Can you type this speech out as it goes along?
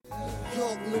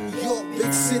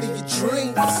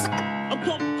I'm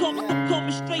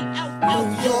coming straight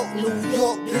out. New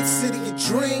York, big city of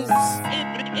dreams.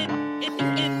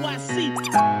 NYC.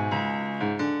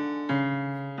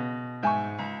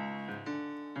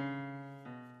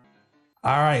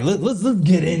 All right, let's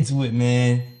get into it,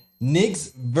 man.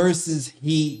 Knicks versus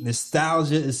Heat.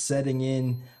 Nostalgia is setting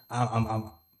in.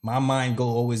 My mind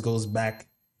always goes back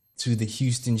to the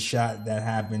Houston shot that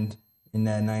happened in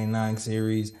that '99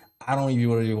 series. I don't even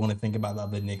really want to think about the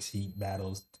other Knicks Heat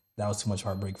battles. That was too much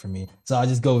heartbreak for me. So I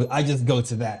just go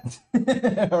to that.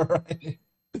 All right.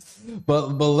 But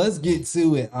let's get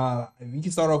to it. We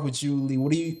can start off with you, Lee.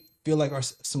 What do you feel like are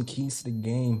some keys to the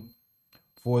game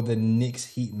for the Knicks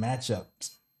Heat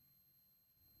matchups?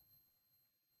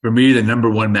 For me, the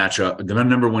number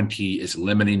one key is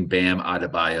limiting Bam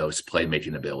Adebayo's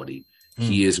playmaking ability.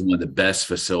 He is one of the best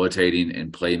facilitating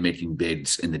and playmaking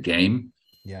bigs in the game.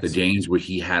 Yes. The games where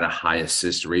he had a high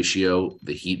assist ratio,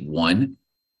 the Heat won.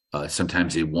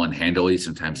 Sometimes they won handily,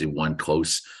 sometimes they won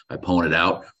close by pulling it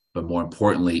out. But more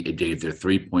importantly, it gave their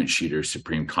three-point shooters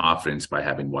supreme confidence by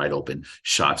having wide open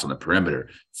shots on the perimeter.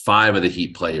 5 of the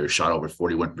Heat players shot over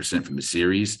 41% from the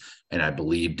series, and I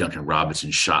believe Duncan Robinson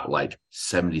shot like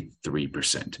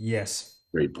 73%. Yes.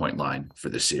 3-point line for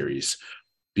the series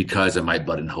because of Mike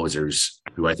Budenholzer's,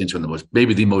 who I think is one of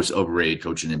the most overrated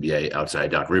coach in the NBA outside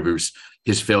Doc Rivers.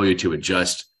 His failure to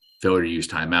adjust, failure to use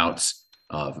timeouts,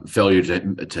 failure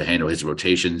to handle his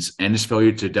rotations, and his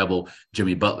failure to double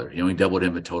Jimmy Butler. He only doubled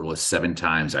him a total of 7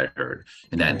 times, I heard,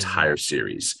 in that entire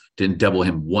series. Didn't double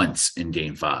him once in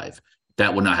Game 5.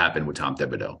 That will not happen with Tom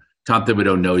Thibodeau. Tom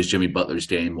Thibodeau knows Jimmy Butler's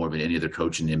game more than any other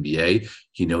coach in the NBA.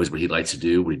 He knows what he likes to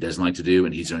do, what he doesn't like to do,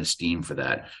 and he's on his team for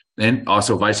that. And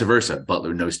also vice versa.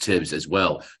 Butler knows Tibbs as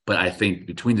well. But I think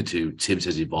between the two, Tibbs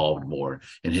has evolved more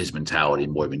in his mentality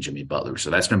more than Jimmy Butler. So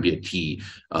that's going to be a key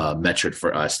metric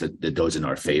for us that goes in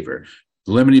our favor.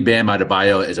 Limiting Bam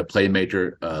Adebayo as a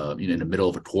playmaker in the middle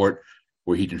of a court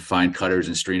where he can find cutters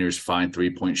and screeners, find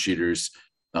three-point shooters,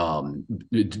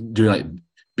 do like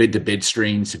bid-to-bid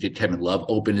screens to get Kevin Love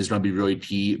open is going to be really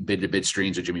key. Bid-to-bid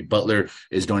screens with Jimmy Butler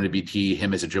is going to be key.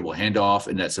 Him as a dribble handoff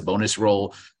and that Sabonis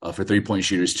role for three-point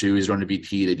shooters too is going to be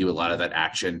key. They do a lot of that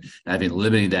action. And I think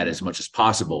limiting that as much as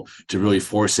possible to really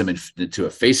force him into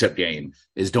a face-up game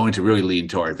is going to really lead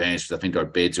to our advantage because I think our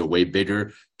bids are way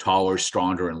bigger, taller,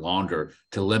 stronger, and longer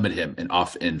to limit him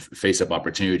in face-up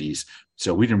opportunities.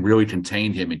 So we can really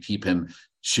contain him and keep him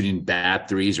shooting bad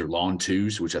threes or long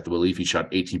twos, which I believe he shot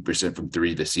 18% from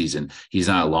 3 this season. He's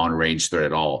not a long-range threat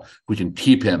at all. We can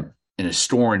keep him in a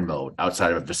scoring mode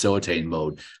outside of a facilitating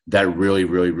mode. That really,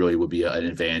 really, really would be an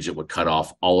advantage that would cut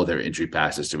off all of their entry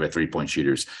passes to their three-point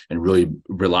shooters and really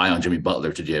rely on Jimmy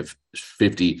Butler to give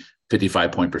 50,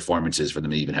 55-point performances for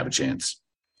them to even have a chance.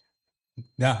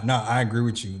 No, I agree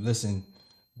with you. Listen,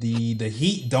 the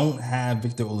Heat don't have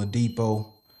Victor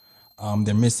Oladipo.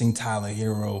 They're missing Tyler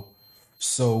Hero.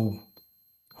 So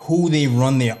who they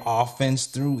run their offense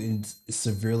through is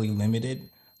severely limited.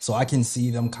 So I can see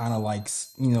them kind of like,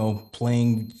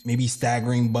 playing, maybe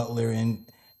staggering Butler and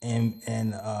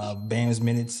Bam's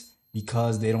minutes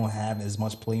because they don't have as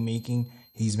much playmaking.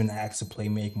 He's been asked to play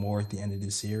make more at the end of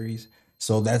the series.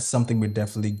 So that's something we're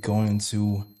definitely going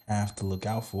to have to look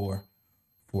out for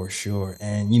sure.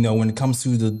 And, when it comes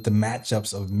to the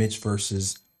matchups of Mitch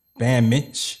versus Bam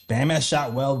has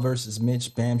shot well versus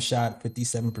Mitch. Bam shot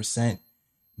 57%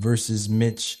 versus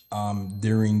Mitch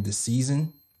during the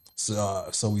season. So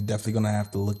we're definitely going to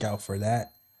have to look out for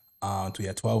that.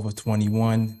 12 of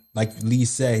 21. Like Lee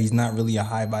said, he's not really a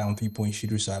high volume 3-point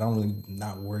shooter, so I don't really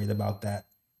not worried about that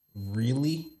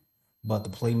really. But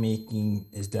the playmaking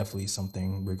is definitely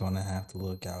something we're going to have to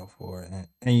look out for.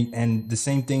 And the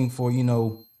same thing for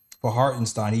for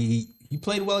Hartenstein. He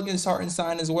played well against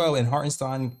Hartenstein as well, and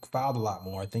Hartenstein fouled a lot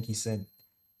more. I think he sent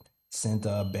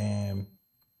Bam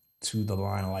to the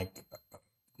line like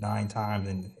 9 times,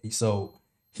 and so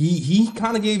he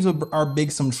kind of gave our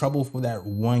big some trouble for that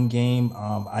one game.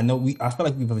 I feel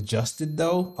like we've adjusted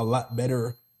though a lot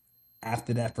better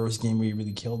after that first game where he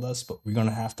really killed us, but we're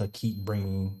gonna have to keep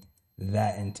bringing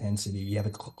that intensity. You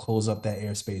have to close up that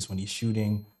airspace when he's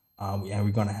shooting, and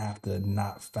we're gonna have to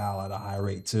not foul at a high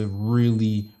rate to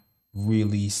really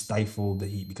stifle the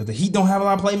Heat because the Heat don't have a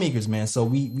lot of playmakers, man. So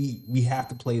we have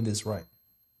to play this right.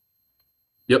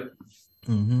 Yep.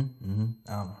 I don't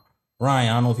know. Ryan,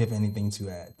 I don't know if you have anything to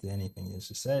add to anything you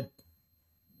just said.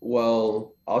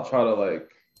 Well, I'll try to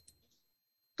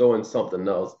throw in something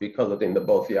else because I think that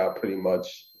both of y'all pretty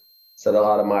much said a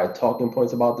lot of my talking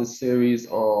points about this series.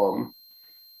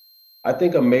 I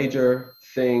think a major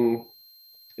thing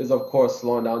is, of course,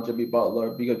 slowing down Jimmy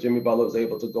Butler because Jimmy Butler was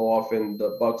able to go off in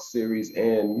the Bucks series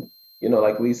and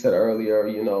like Lee said earlier,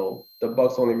 the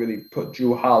Bucks only really put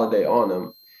Drew Holiday on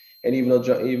him. And even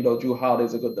though Drew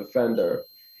Holiday's a good defender,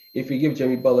 if you give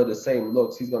Jimmy Butler the same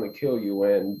looks, he's going to kill you.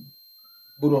 And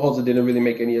Budenholzer didn't really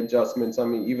make any adjustments. I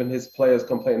mean, even his players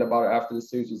complained about it after the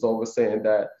series was over, saying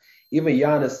that even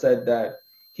Giannis said that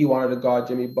he wanted to guard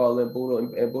Jimmy Butler, and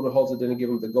Budenholzer didn't give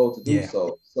him the go to do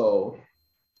so. So,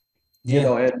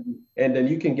 and then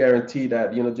you can guarantee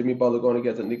that, Jimmy Butler going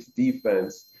against the Knicks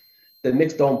defense. The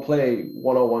Knicks don't play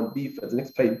one-on-one defense. The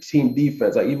Knicks play team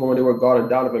defense. Like, even when they were guarding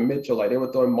Donovan Mitchell, like, they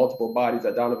were throwing multiple bodies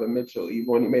at Donovan Mitchell, even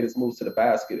when he made his moves to the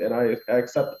basket. And I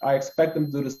expect them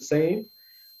to do the same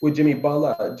with Jimmy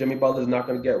Butler. Jimmy Butler is not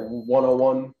going to get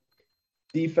one-on-one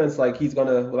defense. Like, he's going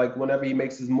to, like, whenever he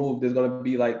makes his move, there's going to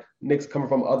be, like, Knicks coming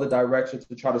from other directions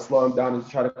to try to slow him down and to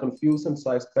try to confuse him.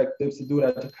 So I expect Thibs to do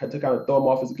that to kind of throw him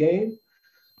off his game.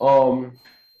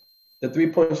 The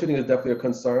three-point shooting is definitely a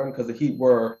concern because the Heat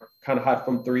were kind of hot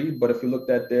from three. But if you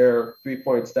looked at their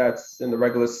three-point stats in the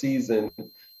regular season,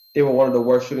 they were one of the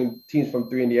worst shooting teams from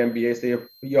three in the NBA. So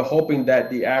you're hoping that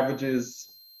the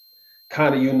averages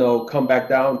kind of, come back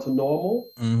down to normal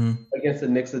against the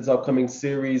Knicks this upcoming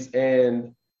series.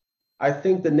 And I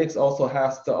think the Knicks also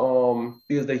has to,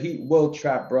 because the Heat will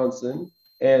trap Brunson.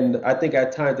 And I think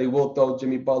at times they will throw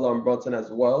Jimmy Butler on Brunson as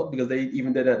well, because they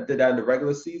even did that in the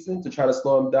regular season to try to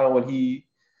slow him down when he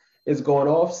is going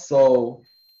off. So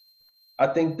I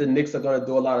think the Knicks are going to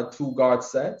do a lot of two-guard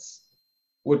sets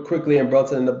with Quickly and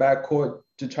Brunson in the backcourt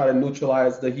to try to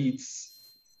neutralize the Heat's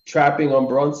trapping on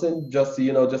Brunson, just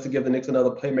to give the Knicks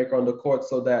another playmaker on the court,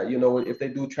 so that, if they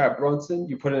do trap Brunson,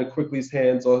 you put it in Quickly's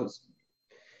hands,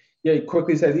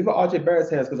 Quickly says even RJ Barrett's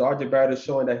hands, because RJ Barrett is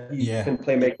showing that he can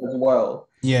play make as well.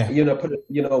 Yeah.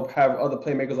 Have other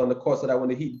playmakers on the court, so that when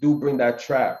the Heat do bring that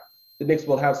trap, the Knicks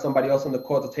will have somebody else on the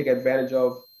court to take advantage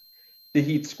of the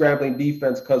Heat scrambling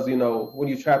defense, because, when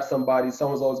you trap somebody,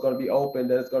 someone's always going to be open,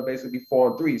 then it's going to basically be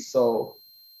 4-on-3. So,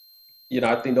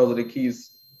 I think those are the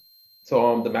keys to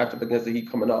the matchup against the Heat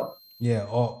coming up. Yeah,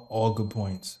 all good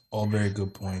points. All very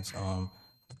good points.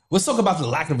 Let's talk about the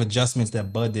lack of adjustments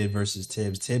that Bud did versus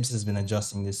Thibs. Thibs has been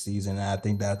adjusting this season, and I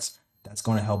think that's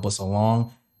going to help us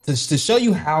along. To show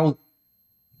you how,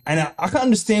 and I can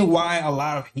understand why a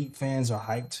lot of Heat fans are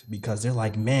hyped, because they're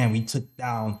like, man, we took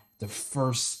down the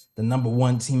number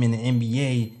one team in the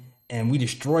NBA, and we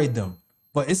destroyed them.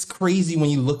 But it's crazy when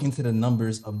you look into the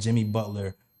numbers of Jimmy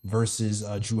Butler versus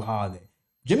Drew Holiday.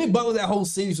 Jimmy Butler, that whole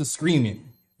series, was screaming,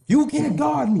 "You can't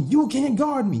guard me. You can't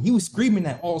guard me." He was screaming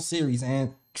that all series,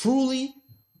 and truly,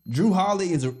 Drew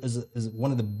Holiday is one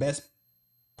of the best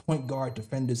point guard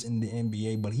defenders in the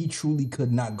NBA, but he truly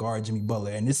could not guard Jimmy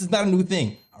Butler. And this is not a new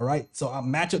thing, all right? So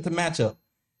matchup to matchup,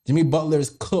 Jimmy Butler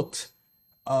is cooked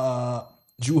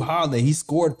Drew Holiday. He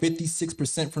scored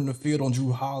 56% from the field on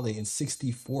Drew Holiday and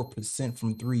 64%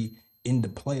 from three in the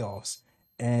playoffs.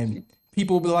 And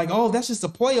people will be like, oh, that's just the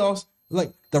playoffs.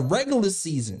 Like, the regular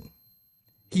season,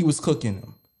 he was cooking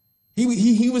them.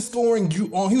 He was scoring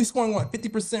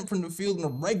 50% from the field in the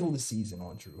regular season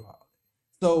on Drew Holiday.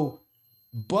 So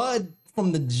Bud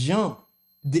from the jump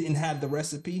didn't have the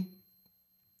recipe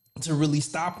to really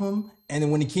stop him, and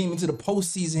then when he came into the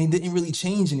postseason, he didn't really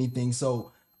change anything.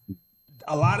 So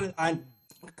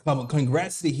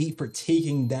congrats to the Heat for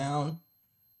taking down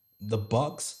the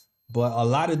Bucks, but a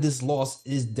lot of this loss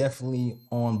is definitely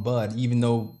on Bud, even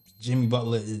though Jimmy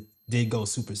Butler did go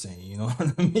Super Saiyan, you know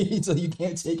what I mean? So you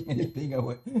can't take anything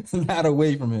away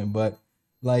from him. But,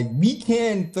 like, we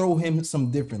can throw him some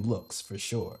different looks for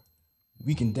sure.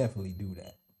 We can definitely do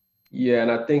that. Yeah,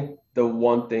 and I think the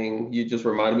one thing, you just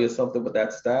reminded me of something with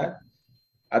that stat.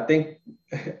 I think,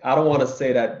 I don't want to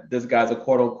say that this guy's a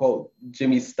quote-unquote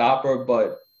Jimmy stopper,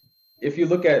 but if you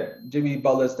look at Jimmy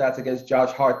Butler's stats against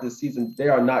Josh Hart this season, they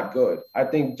are not good. I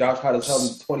think Josh Hart has held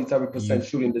 27%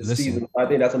 shooting this season. I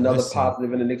think that's another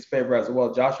positive in the Knicks' favor as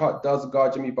well. Josh Hart does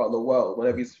guard Jimmy Butler well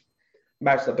whenever he's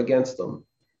matched up against him.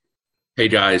 Hey,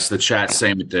 guys, the chat's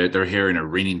saying that they're hearing a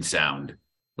ringing sound.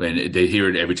 And they hear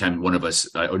it every time one of us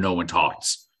or no one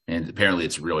talks. And apparently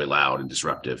it's really loud and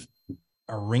disruptive.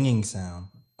 A ringing sound.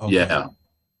 Okay. Yeah.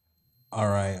 All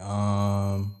right.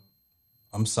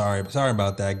 I'm sorry. Sorry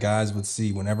about that, guys. Let's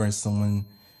see. Whenever someone,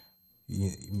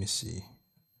 let me see.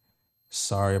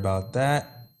 Sorry about that.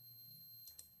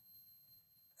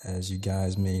 As you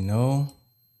guys may know.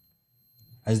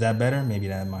 Is that better? Maybe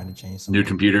that might have changed something.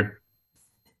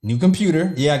 New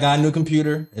computer. Yeah, I got a new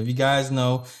computer. If you guys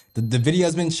know, the video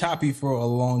has been choppy for a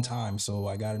long time. So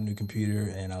I got a new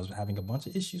computer, and I was having a bunch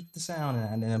of issues with the sound, and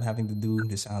I ended up having to do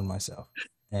the sound myself.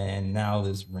 And now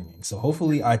it's ringing. So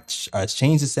hopefully I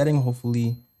changed the setting.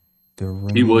 Hopefully The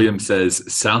P. ring. Williams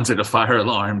says, sounds like a fire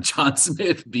alarm. John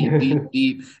Smith, beat.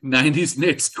 90s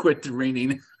Knicks quit the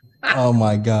raining. Oh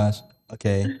my gosh.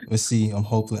 Okay, let's see.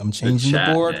 I'm changing the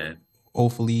chat, board. man.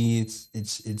 Hopefully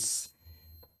it's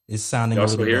sounding a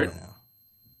little better now.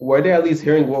 Were they at least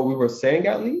hearing what we were saying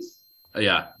at least?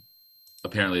 Yeah.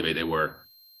 Apparently they were.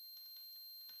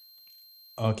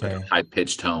 Okay. Like high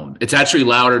pitched tone. It's actually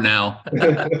louder now.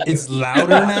 It's louder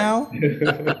now?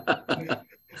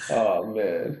 Oh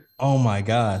man. Oh my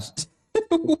gosh.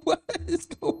 What is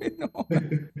going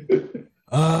on?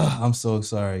 I'm so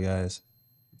sorry, guys.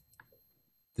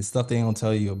 The stuff they don't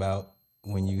tell you about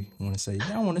when you want to say,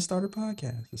 yeah, I want to start a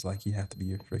podcast. It's like you have to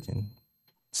be a freaking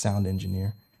sound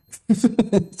engineer.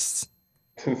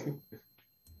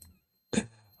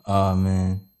 Oh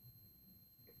man.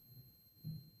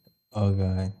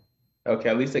 Okay. Okay,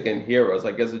 at least they can hear us.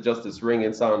 I guess it's just this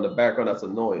ringing sound in the background that's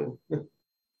annoying.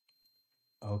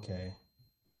 Okay.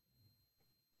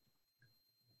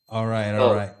 All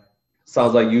right.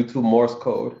 Sounds like YouTube Morse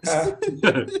code.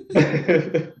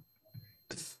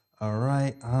 All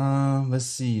right. Let's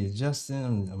see.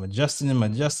 I'm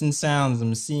adjusting sounds.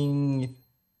 I'm seeing,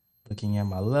 looking at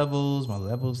my levels. My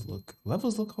levels look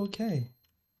okay.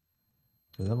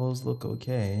 The levels look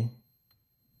okay.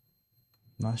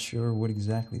 Not sure what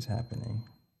exactly is happening.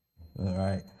 All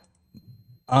right.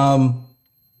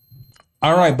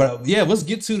 All right, but yeah, let's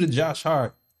get to the Josh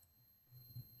Hart.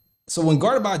 So when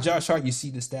guarded by Josh Hart, you see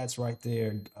the stats right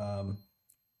there.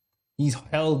 He's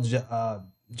held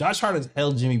Josh Hart has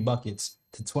held Jimmy buckets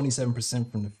to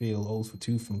 27% from the field, 0 for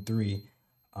 2 from 3.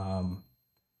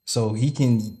 So he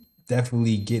can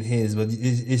definitely get his, but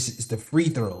it's the free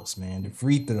throws, man. The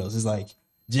free throws. It's like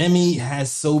Jimmy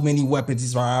has so many weapons.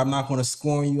 He's like, I'm not going to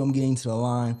score you. I'm getting to the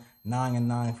line. 9 and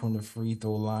 9 from the free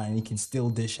throw line. He can still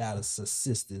dish out an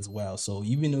assist as well. So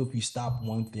even if you stop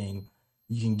one thing,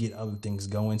 you can get other things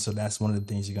going. So that's one of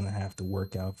the things you're going to have to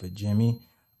work out for Jimmy.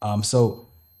 And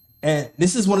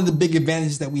this is one of the big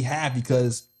advantages that we have,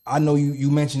 because I know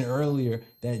you mentioned earlier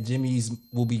that Jimmy's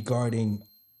will be guarding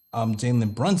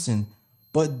Jalen Brunson,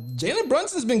 but Jalen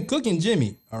Brunson's been cooking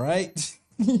Jimmy. All right.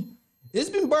 It's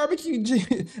been barbecue.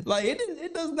 Like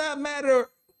it does not matter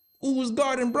who was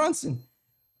guarding Brunson.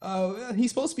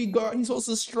 He's supposed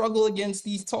to struggle against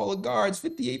these taller guards.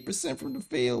 58% from the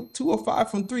field, 2 of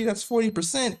 5 from 3. That's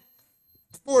 40%.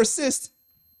 4 assists.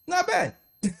 Not bad.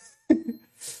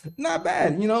 Not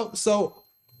bad, you know. So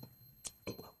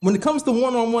when it comes to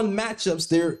one-on-one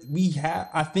matchups,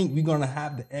 I think we're gonna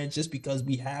have the edge just because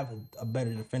we have a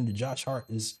better defender. Josh Hart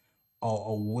is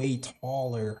a way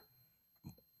taller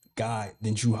guy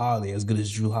than Drew Holiday, as good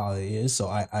as Drew Holiday is. So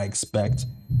I expect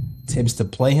Tibbs to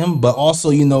play him, but also,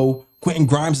 you know, Quentin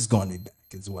Grimes is going to be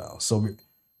back as well. So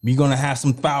we're going to have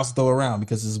some fouls to throw around,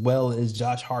 because as well as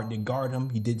Josh Hart did guard him,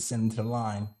 he did send him to the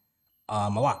line a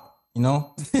lot, you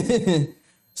know.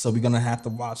 So we're going to have to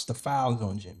watch the fouls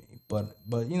on Jimmy. But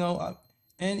you know,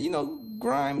 and you know,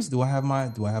 Grimes, do I have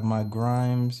my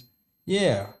Grimes?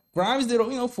 Yeah. Grimes did, you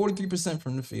know, 43%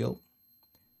 from the field.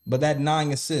 But that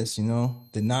 9 assists, you know,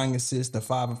 the 9 assists, the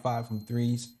 5 of 5 from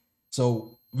threes.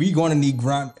 So we're going to need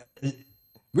Grimes.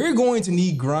 We're going to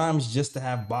need Grimes just to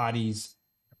have bodies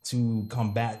to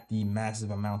combat the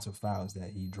massive amounts of fouls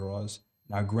that he draws.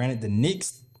 Now, granted, the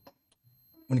Knicks,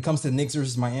 when it comes to the Knicks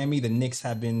versus Miami, the Knicks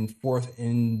have been 4th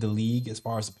in the league as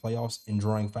far as the playoffs in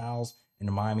drawing fouls, and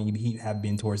the Miami Heat have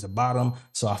been towards the bottom.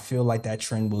 So I feel like that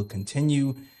trend will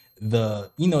continue.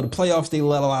 The playoffs, they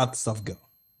let a lot of stuff go.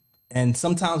 And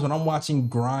sometimes when I'm watching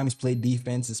Grimes play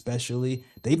defense, especially,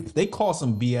 they call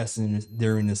some BS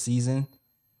during the season,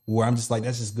 where I'm just like,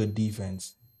 that's just good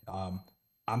defense.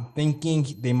 I'm thinking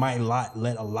they might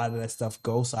let a lot of that stuff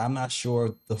go. So I'm not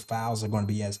sure the fouls are going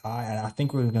to be as high. And I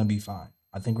think we're going to be fine.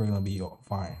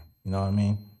 You know what I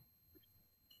mean?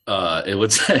 It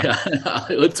would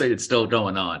say it's still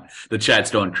going on. The chat's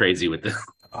going crazy with this.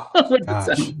 Oh,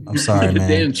 gosh. I'm sorry, man.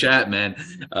 Damn chat, man.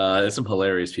 There's some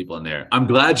hilarious people in there. I'm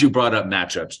glad you brought up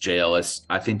matchups, J Ellis.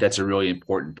 I think that's a really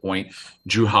important point.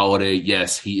 Drew Holiday,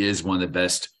 yes, he is one of the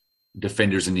best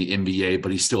defenders in the NBA,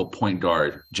 but he's still a point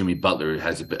guard. Jimmy Butler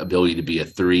has the ability to be a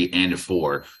 3 and a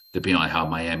 4, depending on how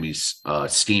Miami's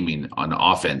scheming on the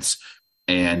offense.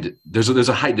 And there's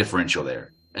a height differential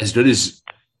there. As good as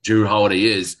Drew Holiday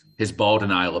is, his ball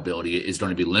denial ability is going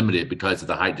to be limited because of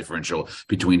the height differential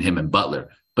between him and Butler.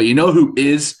 But you know who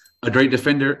is a great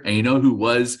defender, and you know who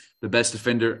was the best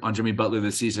defender on Jimmy Butler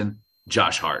this season?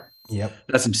 Josh Hart. Yep.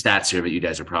 Got some stats here that you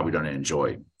guys are probably going to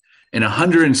enjoy. In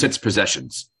 106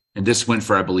 possessions, and this went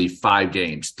for, I believe, 5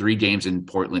 games, 3 games in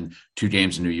Portland, 2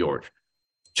 games in New York.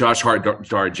 Josh Hart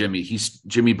guarded Jimmy.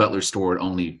 Jimmy Butler scored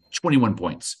only 21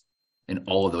 points in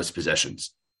all of those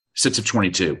possessions. 6 of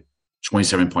 22,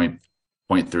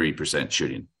 27.3%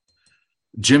 shooting.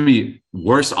 Jimmy,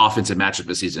 worst offensive matchup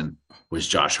this season was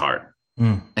Josh Hart.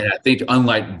 And I think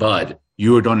unlike Bud,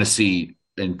 you are going to see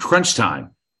in crunch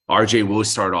time, RJ will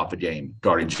start off a game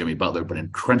guarding Jimmy Butler, but in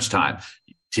crunch time,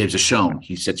 Tibbs has shown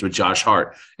he sits with Josh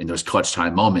Hart in those clutch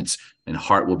time moments, and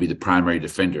Hart will be the primary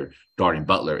defender guarding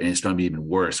Butler. And it's going to be even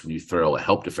worse when you throw a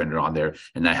help defender on there,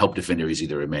 and that help defender is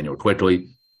either Emmanuel Quickly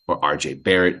or RJ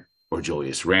Barrett or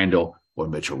Julius Randle or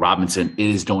Mitchell Robinson. It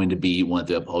is going to be one of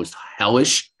the most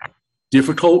hellish,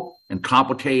 difficult, and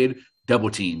complicated double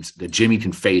teams that Jimmy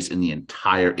can face in the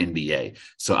entire NBA.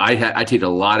 So I take a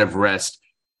lot of rest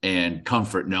and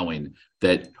comfort knowing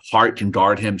that Hart can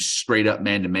guard him straight up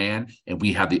man-to-man, and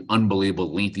we have the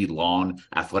unbelievable lengthy, long,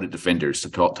 athletic defenders to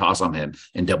toss on him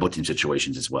in double team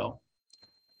situations as well.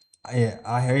 Yeah,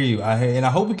 I hear you. And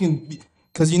I hope we can,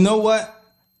 because you know what?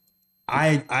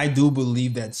 I do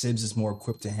believe that Tibbs is more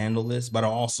equipped to handle this, but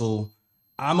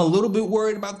I'm a little bit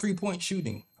worried about 3-point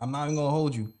shooting. I'm not even going to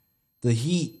hold you. The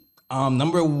Heat,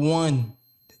 number one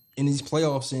in these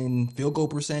playoffs in field goal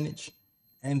percentage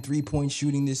and 3-point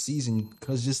shooting this season,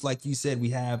 because just like you said, we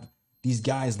have these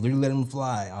guys literally let them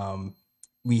fly.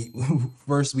 We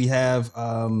have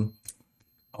why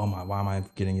am I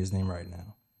forgetting his name right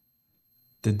now?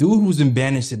 The dude who's been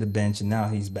banished to the bench and now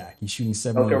he's back. He's shooting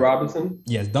 70. Duncan Robinson?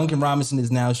 Yes, Duncan Robinson is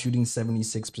now shooting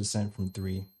 76% from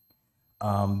three.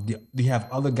 We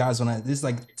have other guys on that. There's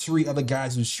like 3 other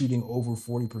guys who's shooting over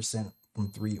 40% from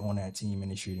three on that team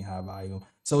and they're shooting high volume.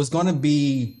 So it's going to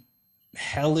be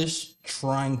hellish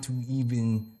trying to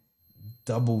even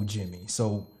double Jimmy.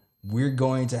 So we're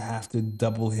going to have to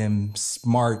double him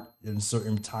smart in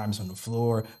certain times on the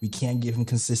floor. We can't give him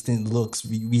consistent looks.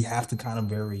 We have to kind of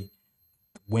vary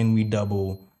when we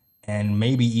double, and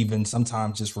maybe even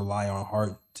sometimes just rely on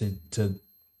Hart to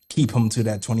keep him to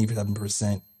that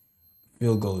 27%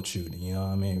 field goal shooting. You know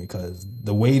what I mean? Because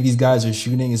the way these guys are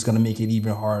shooting is going to make it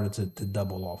even harder to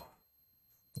double off.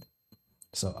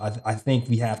 So I think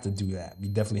we have to do that. We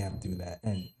definitely have to do that.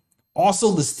 And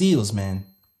also the steals, man.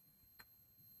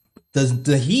 Does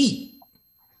the Heat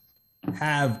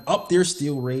have up their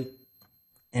steal rate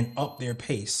and up their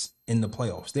pace in the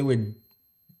playoffs? They were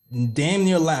damn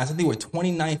near last. I think they were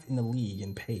 29th in the league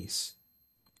in pace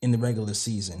in the regular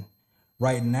season.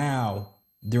 Right now,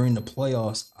 during the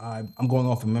playoffs, I'm going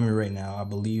off of memory right now. I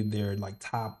believe they're like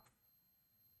top.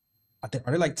 Are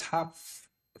they like top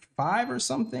 5 or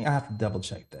something? I have to double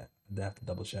check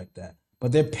that.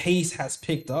 But their pace has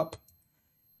picked up.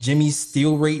 Jimmy's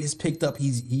steal rate has picked up.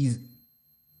 He's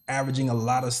averaging a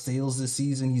lot of steals this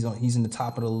season. He's in the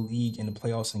top of the league in the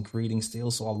playoffs and creating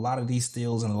steals. So a lot of these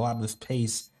steals and a lot of this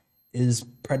pace is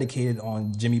predicated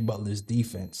on Jimmy Butler's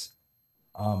defense.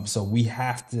 So we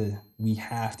have to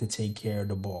take care of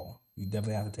the ball. We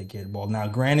definitely have to take care of the ball. Now,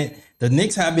 granted, the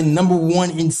Knicks have been number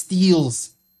 1 in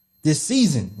steals this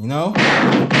season, you know?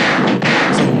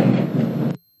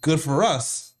 So good for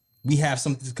us. We have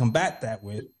something to combat that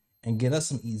with and get us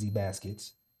some easy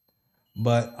baskets.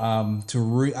 But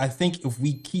I think if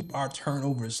we keep our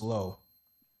turnovers low,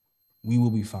 we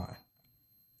will be fine,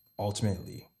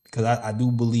 ultimately. Because I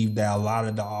do believe that a lot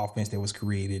of the offense that was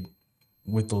created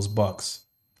with those Bucks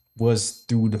was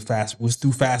through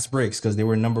fast breaks, because they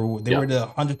were the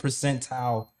 100th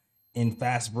percentile in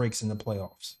fast breaks in the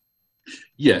playoffs.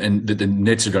 Yeah, and the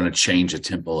Knicks are going to change the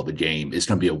tempo of the game. It's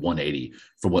going to be a 180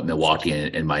 from what Milwaukee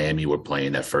and Miami were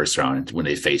playing that first round when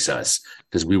they face us,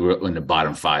 because we were in the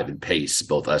bottom 5 in pace,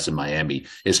 both us and Miami.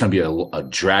 It's going to be a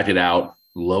drag it out,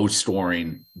 low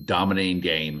scoring, dominating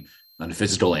game on the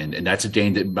physical end. And that's a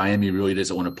game that Miami really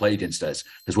doesn't want to play against us,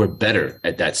 because we're better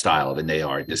at that style than they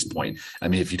are at this point. I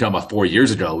mean, if you're talking about 4 years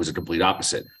ago, it was a complete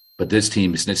opposite. But this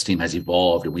Knicks team has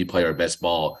evolved, and we play our best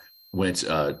ball when it's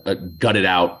a gutted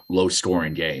out, low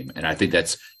scoring game. And I think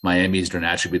that's Miami's going to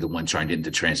actually be the one trying to get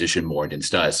into transition more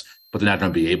against us, but they're not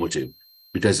going to be able to,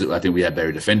 because I think we have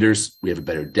better defenders. We have a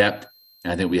better depth.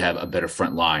 And I think we have a better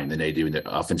front line than they do in the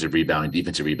offensive rebound, and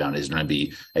defensive rebound is going to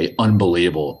be an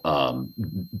unbelievable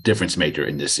difference maker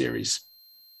in this series.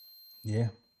 Yeah,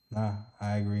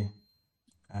 I agree.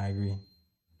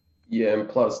 Yeah, and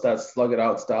plus that slug it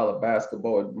out style of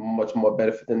basketball would much more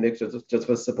benefit the Knicks, just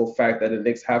for the simple fact that the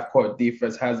Knicks half-court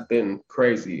defense has been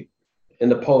crazy in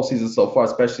the postseason so far,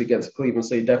 especially against Cleveland.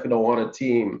 So you definitely don't want a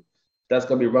team that's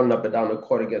going to be running up and down the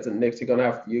court against the Knicks. You're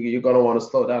going to want to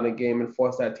slow down the game and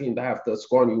force that team to have to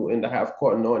score on you in the half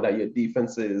court, knowing that your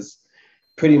defense is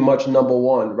pretty much number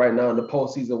 1 right now in the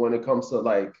postseason when it comes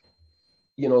to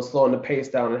slowing the pace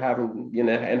down and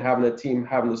having the team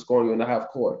having to score on you in the half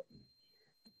court.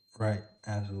 Right.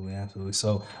 Absolutely.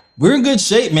 So we're in good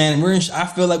shape, man. I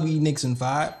feel like we Knicks in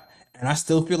 5, and I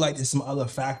still feel like there's some other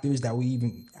factors that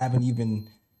we haven't even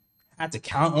had to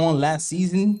count on last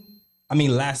series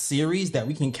that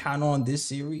we can count on this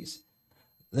series.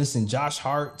 Listen, Josh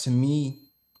Hart to me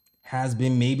has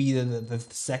been maybe the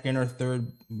second or third,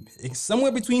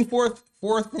 somewhere between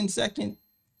fourth and second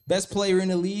best player in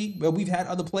the league. But we've had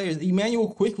other players.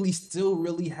 Emmanuel Quickly still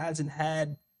really hasn't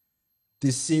had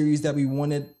this series that we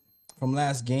wanted from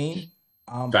last game.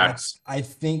 I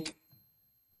think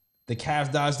the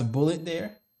Cavs dodged the bullet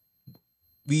there.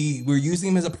 We were using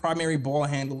him as a primary ball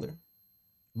handler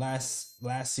last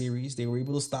series. They were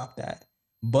able to stop that.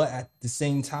 But at the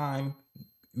same time,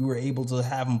 we were able to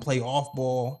have him play off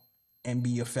ball and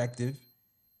be effective.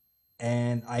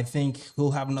 And I think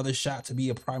he'll have another shot to be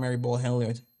a primary ball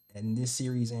handler in this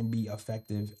series and be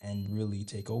effective and really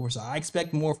take over. So I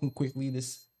expect more from Quickly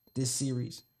this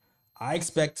series. I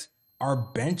expect our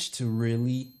bench to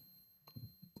really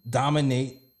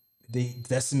dominate the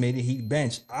decimated Heat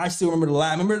bench. I still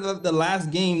remember the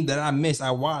last game that I missed.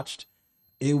 I watched.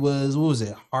 It was, what was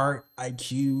it? Hart,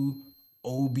 IQ,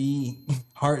 OB,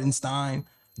 Hartenstein.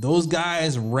 Those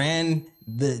guys ran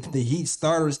the Heat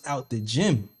starters out the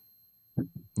gym.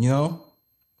 You know?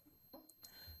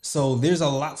 So there's a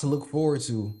lot to look forward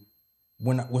to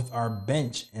with our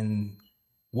bench and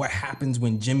what happens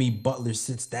when Jimmy Butler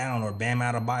sits down or Bam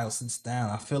Adebayo sits down.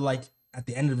 I feel like at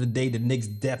the end of the day, the Knicks'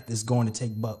 depth is going to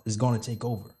take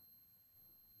over.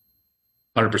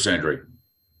 100% agree.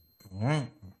 All right.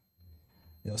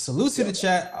 Yo, salute to the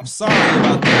chat. I'm sorry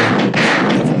about that.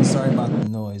 Definitely sorry about the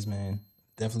noise, man.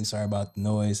 Definitely sorry about the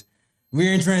noise.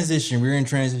 We're in transition.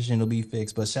 It'll be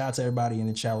fixed. But shout out to everybody in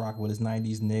the chat rocking with us.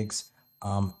 90s Knicks.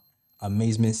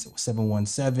 Amazement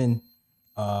 717.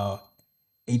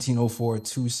 1804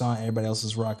 Tucson. Everybody else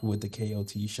is rocking with the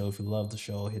KOT show. If you love the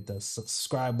show, hit the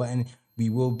subscribe button. We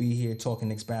will be here talking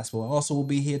Knicks basketball. Also, we'll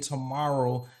be here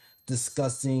tomorrow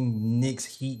discussing Knicks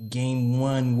Heat Game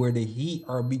 1, where the Heat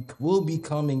will be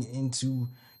coming into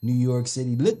New York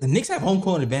City. Look, the Knicks have home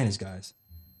court advantage, guys.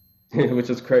 Which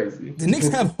is crazy. The Knicks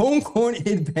have home court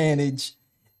advantage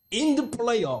in the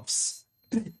playoffs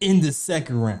in the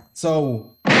second round.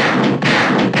 So we've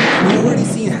already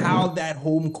seen how that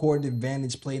home court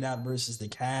advantage played out versus the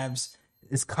Cavs.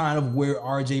 It's kind of where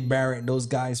RJ Barrett and those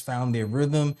guys found their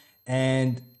rhythm.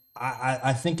 And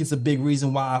I think it's a big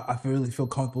reason why I really feel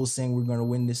comfortable saying we're going to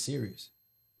win this series.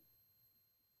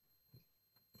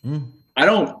 I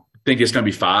don't think it's going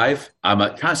to be 5. I'm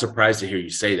kind of surprised to hear you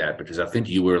say that because I think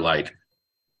you were like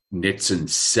Knicks in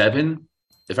 7,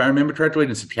 if I remember correctly,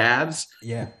 and some Cavs.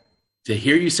 Yeah. To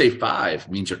hear you say 5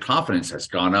 means your confidence has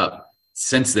gone up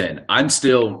since then. I'm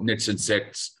still Knicks in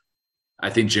 6. I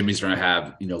think Jimmy's going to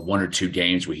have 1 or 2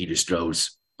 games where he just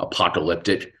goes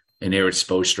apocalyptic, and Eric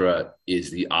Spoelstra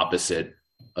is the opposite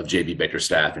of JB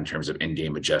Bickerstaff in terms of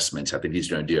in-game adjustments. I think he's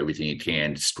going to do everything he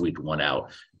can to squeak one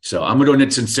out. So I'm going to go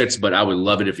Knicks in 6, but I would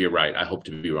love it if you're right. I hope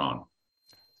to be wrong.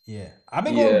 Yeah. I've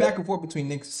been going back and forth between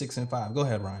Knicks 6 and 5. Go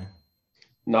ahead, Ryan.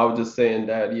 No, I was just saying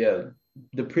that,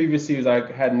 the previous series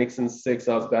I had Knicks in 6.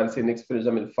 I was glad to see Knicks finish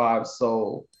them in 5.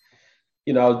 So,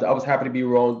 I was happy to be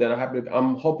wrong then.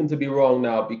 I'm hoping to be wrong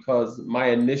now because my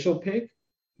initial pick,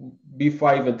 before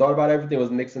I even thought about everything, was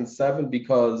Knicks in 7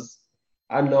 because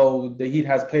I know the Heat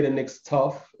has played the Knicks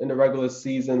tough in the regular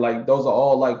season. Like, those are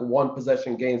all like one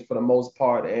possession games for the most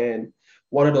part. And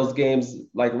one of those games,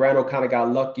 like, Randall kind of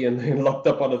got lucky and lucked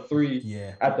up on a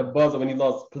 3 at the buzzer when he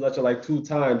lost possession like 2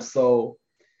 times. So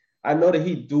I know the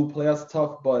Heat do play us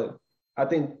tough, but I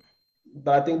think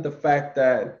the fact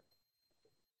that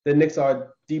the Knicks are a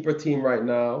deeper team right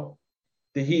now,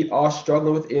 the Heat are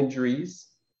struggling with injuries.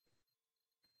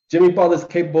 Jimmy Butler is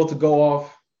capable to go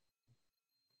off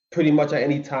pretty much at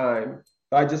any time.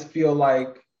 But I just feel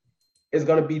like it's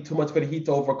going to be too much for the Heat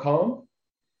to overcome.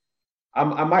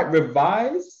 I might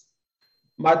revise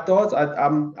my thoughts. I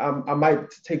might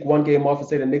take one game off and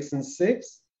say the Knicks in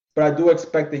 6. But I do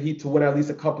expect the Heat to win at least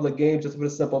a couple of games just for the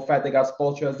simple fact they got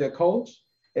Spoelstra as their coach.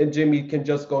 And Jimmy can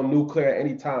just go nuclear at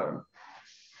any time.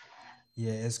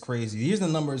 Yeah, it's crazy. Here's the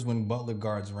numbers when Butler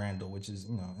guards Randall, which is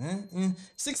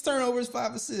 6 turnovers,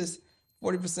 5 assists,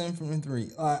 40% from the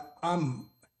 3.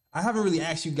 I haven't really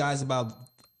asked you guys about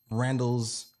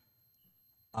Randall's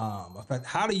effect.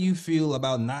 How do you feel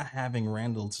about not having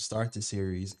Randall to start the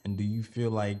series? And do you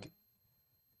feel like,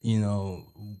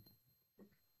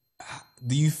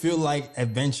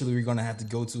 eventually we're gonna have to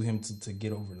go to him to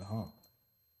get over the hump?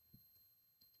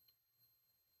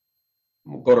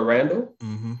 Go to Randall?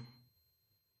 Mm-hmm.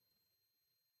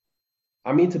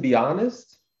 I mean, to be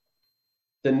honest,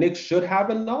 the Knicks should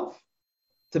have enough.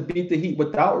 to beat the Heat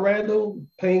without Randall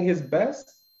playing his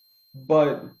best.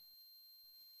 But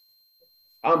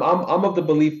I'm of the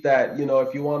belief that, you know,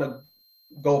 if you want to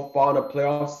go far in a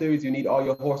playoff series, you need all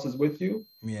your horses with you.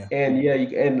 Yeah. And yeah,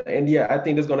 and I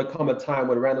think there's going to come a time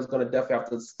when Randall's going to definitely have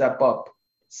to step up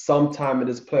sometime in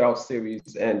this playoff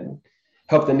series and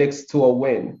help the Knicks to a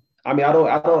win. I mean, I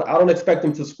don't expect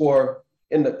him to score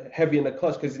in the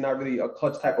clutch because he's not really a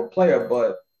clutch type of player,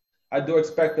 but I do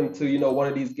expect him to, you know, one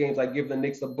of these games, like give the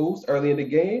Knicks a boost early in the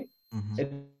game,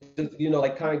 and just, you know,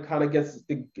 like kind of against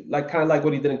kind of like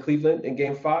what he did in Cleveland in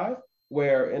Game 5,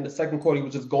 where in the second quarter he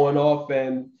was just going off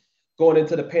and going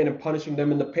into the paint and punishing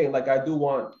them in the paint. Like I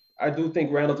do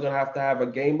think Randall's gonna have to have a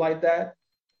game like that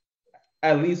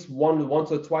at least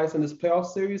once or twice in this playoff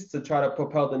series to try to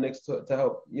propel the Knicks to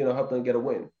help them get a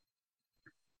win.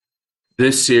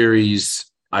 This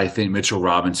series, I think Mitchell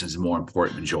Robinson is more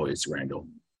important than Julius Randle.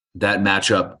 That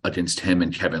matchup against him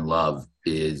and Kevin Love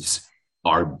is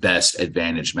our best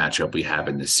advantage matchup we have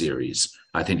in this series.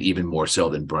 I think even more so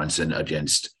than Brunson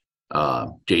against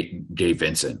Gabe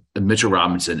Vincent. And Mitchell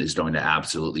Robinson is going to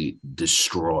absolutely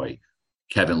destroy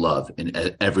Kevin Love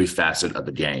in every facet of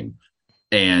the game.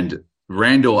 And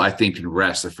Randall, I think, can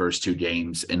rest the first two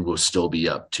games and will still be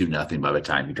up 2-0 by the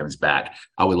time he comes back.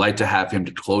 I would like to have him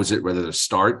to close it rather than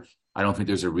start. I don't think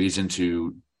there's a reason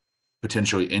to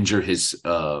potentially injure his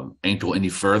ankle any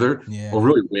further or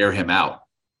really wear him out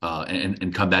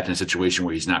and come back in a situation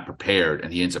where he's not prepared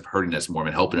and he ends up hurting us more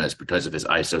than helping us because of his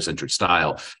isocentric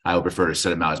style. I would prefer to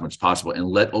set him out as much as possible and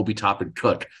let Obi Toppin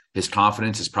cook. His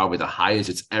confidence is probably the highest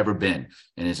it's ever been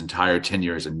in his entire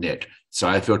tenure as a Knick. So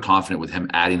I feel confident with him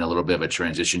adding a little bit of a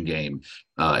transition game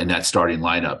in that starting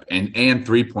lineup and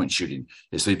three-point shooting.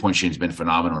 His three-point shooting has been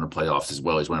phenomenal in the playoffs as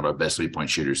well. He's one of our best three-point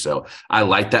shooters. So I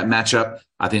like that matchup.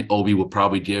 I think Obi will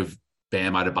probably give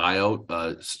Bam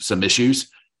Adebayo some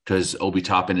issues because Obi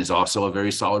Toppin is also a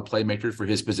very solid playmaker for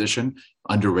his position,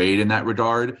 underrated in that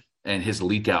regard. And his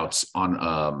leak outs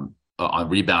on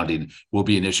rebounding will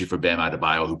be an issue for Bam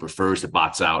Adebayo, who prefers to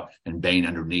box out and bang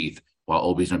underneath, while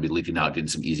Obi's going to be leaking out, getting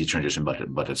some easy transition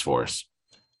buckets for us.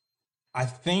 I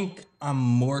think I'm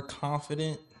more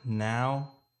confident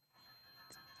now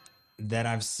that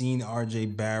I've seen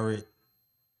RJ Barrett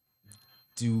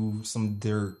do some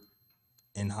dirt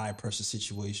in high pressure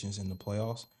situations in the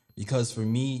playoffs. Because for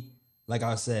me, like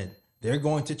I said, they're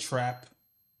going to trap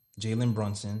Jalen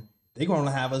Brunson. They're going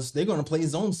to play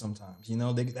zone sometimes. You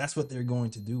know, that's what they're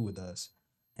going to do with us.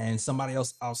 And somebody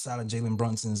else outside of Jalen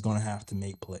Brunson is going to have to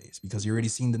make plays because you already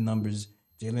seen the numbers.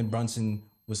 Jalen Brunson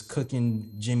was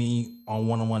cooking Jimmy on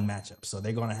one-on-one matchups. So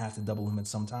they're going to have to double him at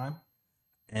some time.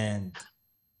 And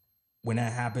when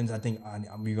that happens, I think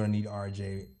we're going to need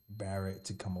RJ Barrett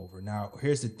to come over. Now,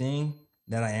 here's the thing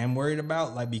that I am worried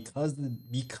about. Like, because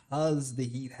the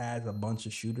Heat has a bunch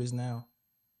of shooters now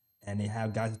and they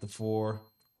have guys at the 4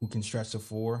 who can stretch the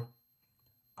 4,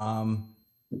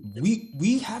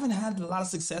 we haven't had a lot of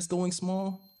success going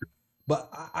small, but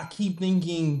I keep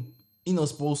thinking, you know,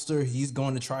 Spoelstra, he's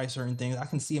going to try certain things. I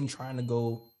can see him trying to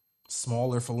go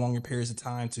smaller for longer periods of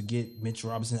time to get Mitch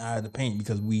Robinson out of the paint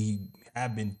because we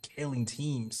have been killing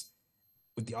teams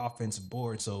with the offensive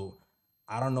board. So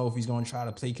I don't know if he's going to try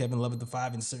to play Kevin Love at the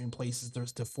 5 in certain places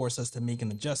to force us to make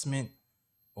an adjustment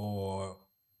or,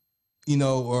 you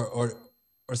know, or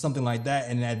something like that.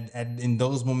 And in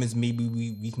those moments, maybe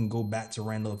we can go back to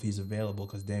Randall if he's available,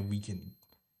 because then we can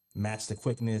match the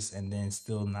quickness and then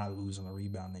still not lose on the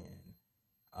rebounding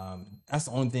end. That's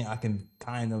the only thing I can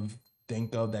kind of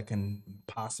think of that can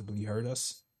possibly hurt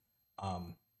us.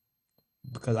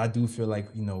 Because I do feel like,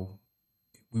 you know,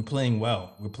 we're playing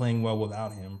well. We're playing well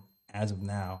without him as of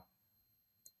now.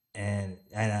 And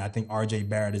I think RJ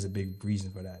Barrett is a big reason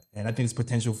for that. And I think there's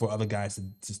potential for other guys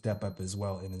to step up as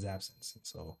well in his absence.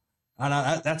 So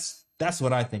that's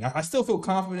what I think. I still feel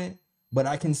confident, but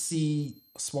I can see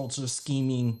Spoelstra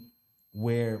scheming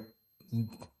where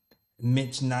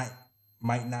Mitch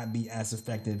might not be as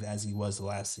effective as he was the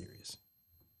last series.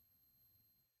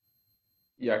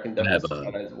 Yeah, I can definitely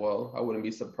see that as well. I wouldn't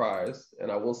be surprised. And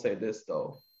I will say this,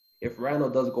 though. If Randall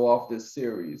does go off this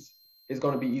series, it's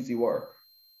going to be easy work.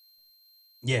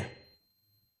 Yeah.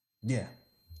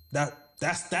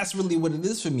 That's really what it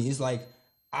is for me. It's like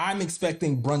I'm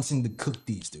expecting Brunson to cook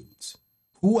these dudes.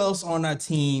 Who else on our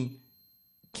team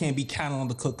can be counted on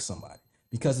to cook somebody?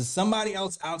 Because if somebody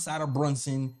else outside of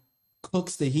Brunson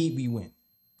cooks the Heat, we win.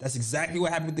 That's exactly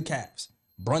what happened with the Cavs.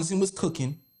 Brunson was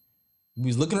cooking. We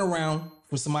was looking around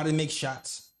for somebody to make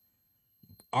shots.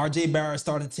 RJ Barrett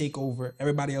started to take over.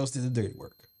 Everybody else did the dirty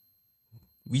work.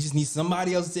 We just need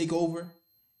somebody else to take over.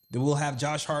 Then we'll have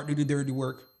Josh Hart do the dirty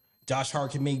work. Josh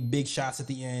Hart can make big shots at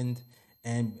the end.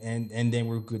 and then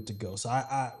we're good to go. So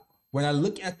I when I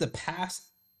look at the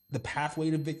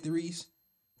pathway to victories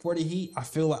for the Heat, I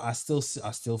feel like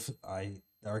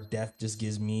our depth just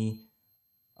gives me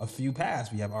a few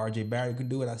paths. We have RJ Barrett who could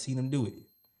do it. I've seen him do it.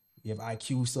 We have IQ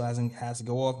who still has to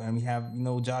go off, and we have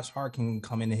Josh Hart can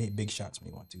come in and hit big shots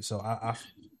when he wants to. So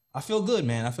I feel good,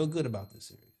 man. I feel good about this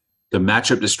series. The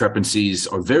matchup discrepancies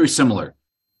are very similar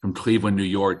from Cleveland, New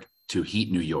York to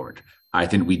Heat, New York. I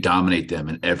think we dominate them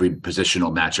in every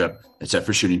positional matchup except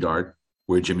for shooting guard,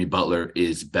 where Jimmy Butler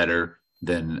is better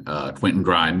than Quentin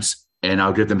Grimes. And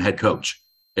I'll give them head coach.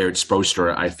 Eric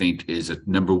Spoelstra, I think, is a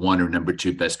number 1 or number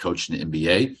 2 best coach in the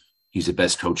NBA. He's the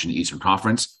best coach in the Eastern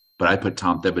Conference. But I put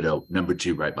Tom Thibodeau number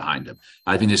 2 right behind him.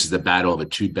 I think this is the battle of the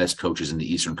 2 best coaches in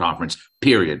the Eastern Conference,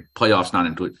 period. Playoffs not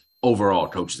included. Overall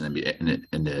coaches in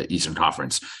the Eastern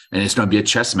Conference. And it's going to be a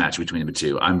chess match between the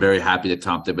 2. I'm very happy that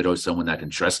Tom Thibodeau is someone that I can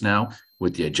trust now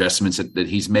with the adjustments that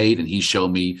he's made. And he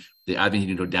showed me that I think he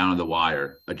can go down on the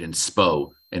wire against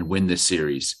Spo and win this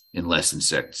series in less than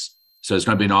 6. So it's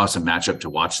going to be an awesome matchup to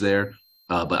watch there.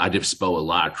 But I give Spo a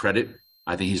lot of credit.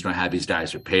 I think he's going to have these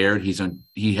guys prepared.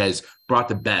 He has brought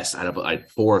the best out of like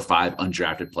 4 or 5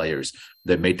 undrafted players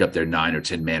that make up their 9 or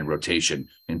 10 man rotation,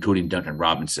 including Duncan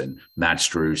Robinson, Matt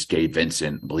Strus, Gabe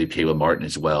Vincent, I believe Caleb Martin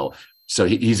as well. So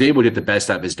he's able to get the best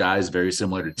out of his guys, very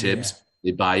similar to Tibbs.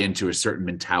 Yeah. They buy into a certain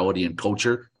mentality and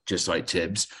culture, just like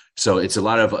Tibbs. So it's a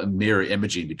lot of mirror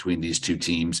imaging between these 2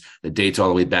 teams that dates all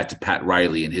the way back to Pat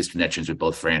Riley and his connections with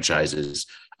both franchises.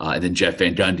 And then Jeff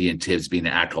Van Gundy and Tibbs being the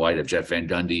acolyte of Jeff Van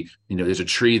Gundy. There's a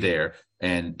tree there,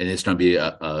 and it's going to be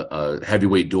a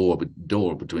heavyweight duel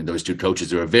between those 2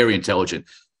 coaches who are very intelligent,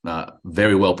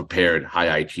 very well prepared,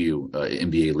 high IQ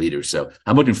NBA leaders. So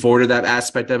I'm looking forward to that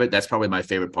aspect of it. That's probably my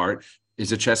favorite part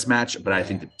is a chess match. But I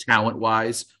think the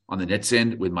talent-wise on the Knicks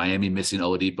end, with Miami missing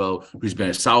Oladipo, who's been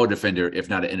a solid defender, if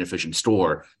not an inefficient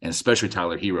scorer, and especially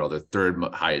Tyler Hero, the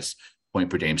 3rd highest point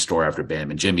per game score after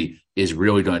Bam and Jimmy, is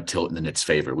really going to tilt in the Knicks'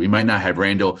 favor. We might not have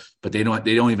Randall, but they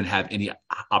don't even have any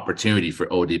opportunity for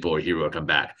Oladipo or Hero to come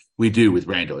back. We do with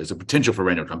Randall. There's a potential for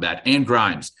Randall to come back and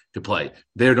Grimes to play.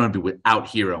 They're going to be without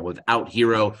Hero. Without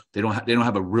Hero, they don't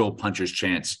have a real puncher's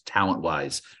chance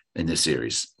talent-wise in this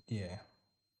series. Yeah.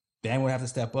 Bam would have to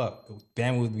step up.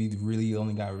 Bam would be really the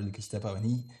only guy who really could step up, and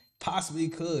he possibly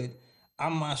could.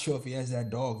 I'm not sure if he has that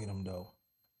dog in him, though.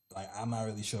 I'm not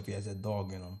really sure if he has that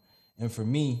dog in him. And for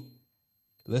me,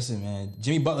 listen, man,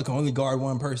 Jimmy Butler can only guard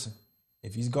one person.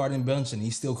 If he's guarding bench and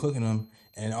he's still cooking them,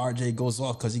 and RJ goes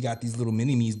off because he got these little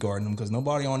mini-me's guarding him, because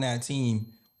nobody on that team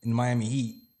in the Miami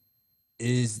Heat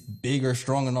is big or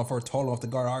strong enough or tall enough to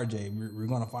guard RJ. We're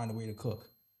going to find a way to cook.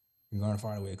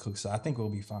 So I think we'll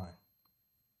be fine.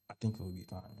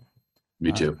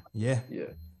 Me too. Yeah.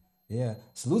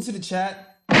 Salute to the chat.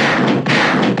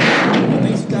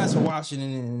 Thanks you guys for watching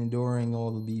and enduring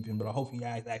all the beeping, but I hope you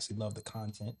guys actually love the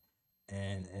content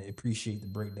and appreciate the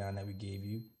breakdown that we gave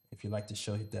you. If you like the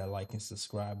show, hit that like and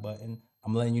subscribe button.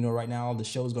 I'm letting you know right now, the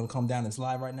show is going to come down. It's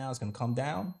live right now. It's going to come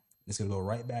down. It's going to go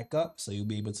right back up. So you'll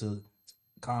be able to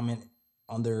comment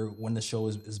under when the show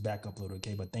is back uploaded.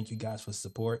 Okay. But thank you guys for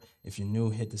support. If you're new,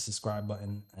 hit the subscribe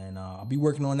button, and I'll be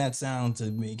working on that sound to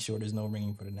make sure there's no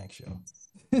ringing for the next show.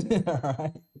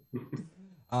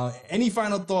 All right. Any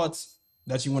final thoughts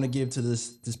that you want to give to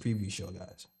this preview show,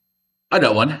 guys? I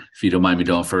got one, if you don't mind me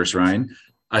going first, Ryan.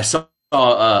 I saw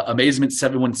Amazement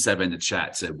 717 in the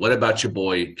chat said, "What about your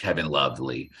boy Kevin Love,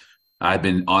 Lee?" I've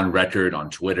been on record on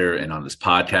Twitter and on this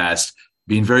podcast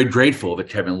being very grateful that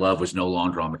Kevin Love was no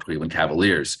longer on the Cleveland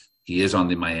Cavaliers. He is on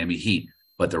the Miami Heat,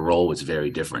 but the role was very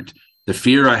different. The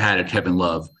fear I had of Kevin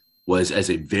Love was as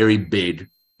a very big,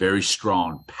 very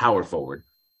strong power forward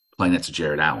playing next to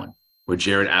Jared Allen, where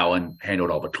Jared Allen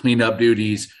handled all the cleanup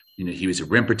duties. He was a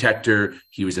rim protector.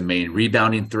 He was a main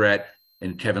rebounding threat.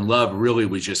 And Kevin Love really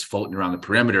was just floating around the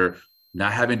perimeter,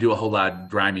 not having to do a whole lot of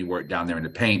grimy work down there in the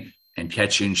paint and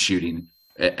catching, shooting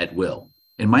at will.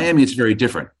 In Miami, it's very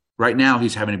different. Right now,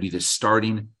 he's having to be the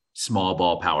starting small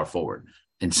ball power forward.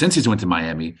 And since he's went to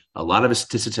Miami, a lot of his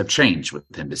statistics have changed with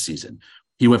him this season.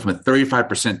 He went from a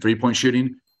 35% three-point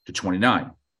shooting to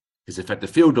 29. His effective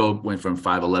field goal went from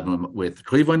 511 with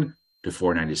Cleveland to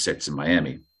 496 in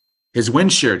Miami. His win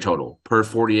share total per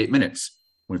 48 minutes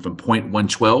went from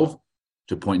 0.112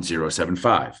 to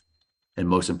 0.075. And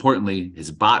most importantly, his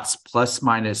bots plus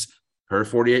minus per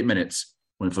 48 minutes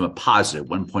went from a positive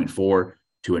 1.4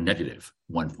 to a negative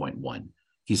 1.1.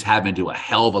 He's having to do a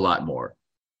hell of a lot more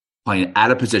playing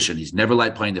out of position. He's never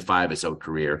liked playing the 5 his whole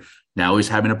career. Now he's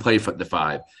having to play for the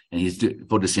 5, and he's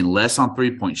focusing less on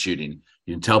three-point shooting.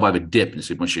 You can tell by the dip in the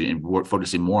three-point shooting, and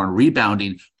focusing more on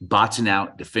rebounding, boxing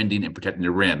out, defending, and protecting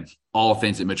the rim all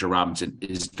things that Mitchell Robinson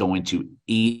is going to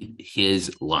eat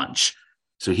his lunch.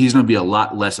 So he's going to be a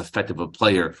lot less effective a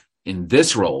player in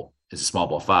this role as a small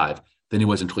ball five than he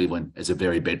was in Cleveland as a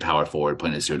very big power forward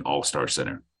playing as an all-star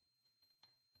center.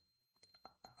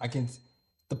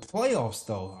 The playoffs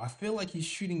though, I feel like he's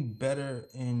shooting better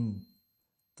in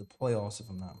the playoffs if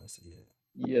I'm not mistaken.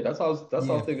 Yeah, that's how I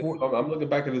was thinking. I'm looking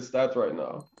back at his stats right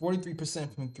now.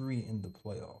 43% from three in the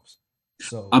playoffs.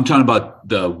 So I'm talking about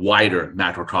the wider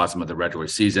macrocosm of the regular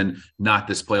season, not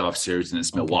this playoff series in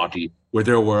this Milwaukee, where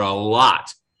there were a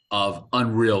lot of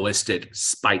unrealistic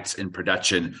spikes in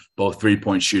production, both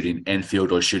three-point shooting and field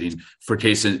goal shooting. For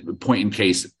point in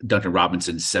case, Duncan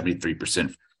Robinson's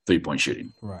 73% three-point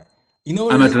shooting. Right. You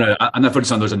know, I'm not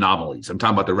focused on those anomalies. I'm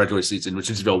talking about the regular season, which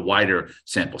is a wider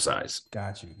sample size.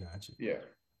 Got you. Yeah.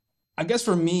 I guess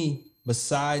for me,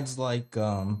 besides like,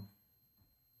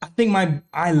 I think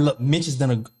Mitch has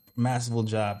done a massive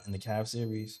job in the Cavs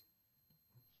series.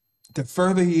 The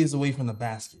further he is away from the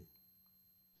basket,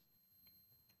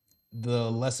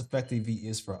 the less effective he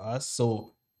is for us.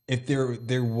 So if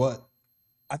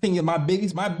I think my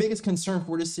biggest concern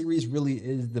for this series really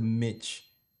is the Mitch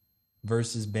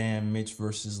versus Bam, Mitch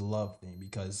versus Love thing,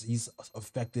 because he's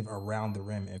effective around the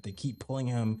rim. If they keep pulling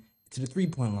him to the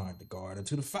 3-point line to guard or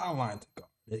to the foul line to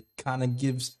guard, it kind of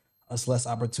gives us less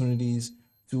opportunities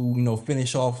to,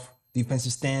 finish off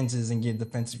defensive stances and get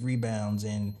defensive rebounds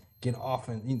and get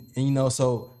offense. And,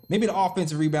 so maybe the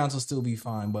offensive rebounds will still be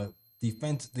fine, but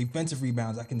defensive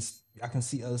rebounds, I can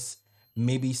see us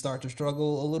maybe start to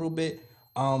struggle a little bit.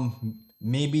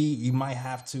 Maybe you might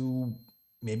have to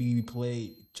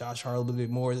play Josh Hart a little bit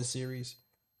more of the series.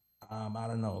 I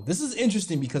don't know. This is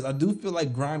interesting because I do feel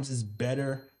like Grimes is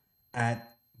better at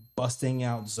busting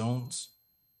out zones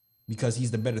because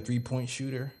he's the better 3-point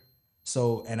shooter.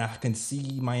 So, and I can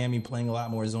see Miami playing a lot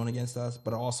more zone against us,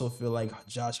 but I also feel like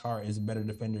Josh Hart is a better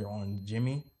defender on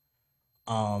Jimmy.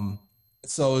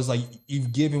 So it's like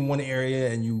you've given one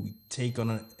area and you take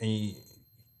on you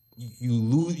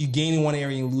gain in one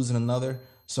area and lose in another.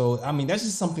 So, I mean, that's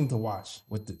just something to watch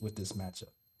with this matchup.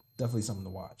 Definitely something to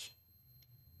watch.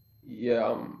 Yeah,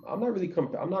 I'm not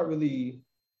really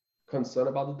concerned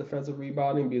about the defensive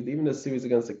rebounding, because even the series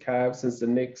against the Cavs, since the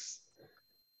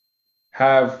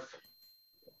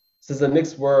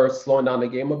Knicks were slowing down the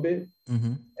game a bit,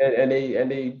 mm-hmm. and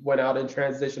they went out in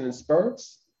transition in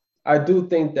spurts, I do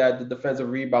think that the defensive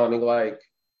rebounding, like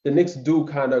the Knicks do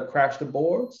kind of crash the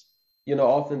boards.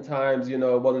 Oftentimes, it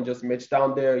wasn't just Mitch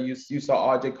down there. You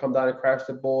saw RJ come down and crash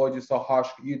the boards. You saw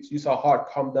Hart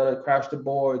come down and crash the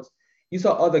boards. You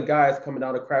saw other guys coming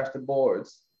down to crash the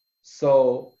boards.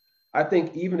 So I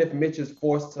think even if Mitch is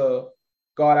forced to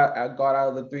guard out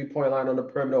of the 3-point line on the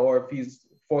perimeter, or if he's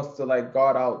forced to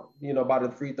guard out, by the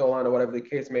free throw line or whatever the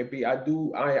case may be, I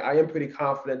am pretty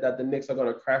confident that the Knicks are going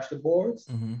to crash the boards,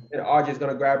 mm-hmm. and RJ is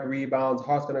going to grab rebounds,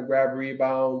 Hart's going to grab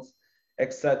rebounds,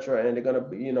 etc. And they're going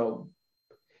to,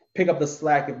 pick up the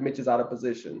slack if Mitch is out of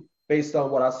position, based on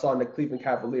what I saw in the Cleveland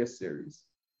Cavaliers series.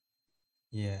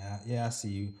 Yeah, I see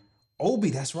you. Obi,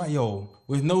 that's right, yo.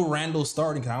 With no Randall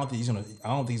starting, I don't think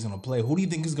he's gonna play. Who do you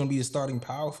think is gonna be the starting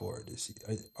power forward this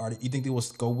year? Or you think they will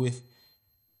go with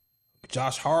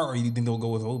Josh Hart, or you think they'll go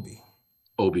with Obi?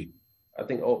 Obi. I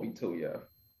think Obi too. Yeah.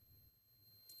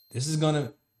 This is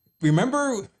gonna.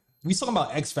 Remember, we talking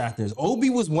about X factors. Obi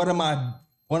was one of my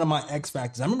X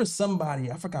factors. I remember somebody,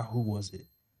 I forgot who was it,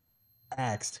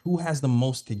 asked who has the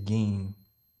most to gain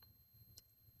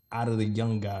out of the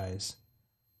young guys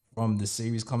from the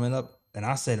series coming up, and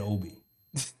I said Obi.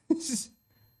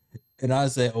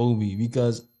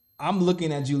 Because I'm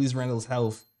looking at Julius Randle's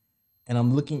health, and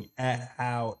I'm looking at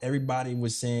how everybody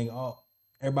was saying,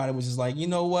 everybody was just like, you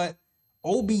know what?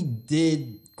 Obi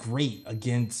did great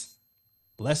against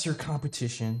lesser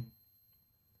competition,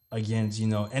 against,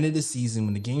 end of the season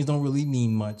when the games don't really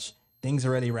mean much. Things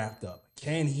already wrapped up.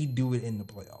 Can he do it in the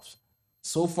playoffs?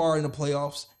 So far in the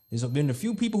playoffs, there's been a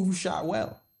few people who shot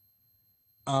well.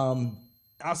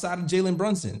 Outside of Jalen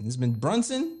Brunson, there's been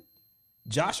Brunson,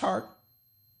 Josh Hart,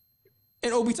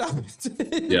 and Obi Toppin.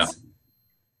 Yeah.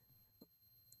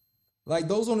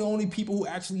 Those are the only people who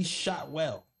actually shot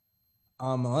well.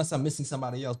 Unless I'm missing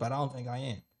somebody else, but I don't think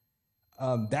I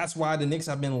am. That's why the Knicks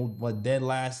have been almost dead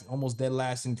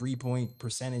last in 3-point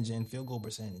percentage and field goal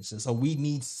percentage. So we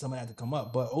need some of that to come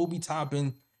up. But Obi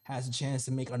Toppin has a chance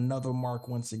to make another mark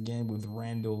once again, with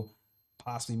Randle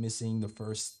possibly missing the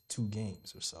first 2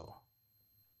 games or so.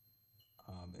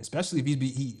 Especially if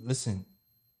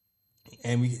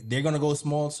they're gonna go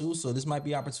small too. So this might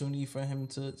be opportunity for him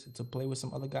to play with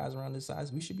some other guys around his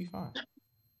size. We should be fine.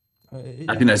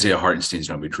 I think Isaiah Hartenstein's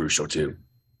going to be crucial too.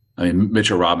 I mean,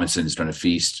 Mitchell Robinson's done a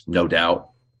feast, no doubt.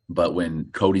 But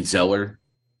when Cody Zeller,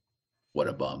 what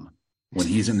a bum. When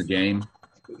he's in the game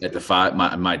at the 5,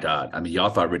 my God. I mean,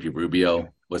 y'all thought Ricky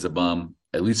Rubio was a bum.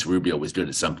 At least Rubio was good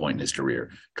at some point in his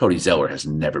career. Cody Zeller has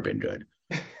never been good.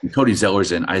 And Cody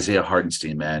Zeller's in Isaiah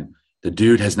Hartenstein, man. The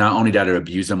dude has not only got to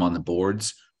abuse him on the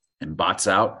boards and bots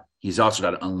out, he's also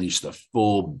got to unleash the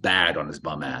full bag on his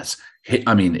bum ass. Hit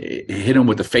him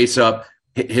with the face up,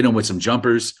 hit him with some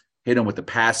jumpers, hit him with the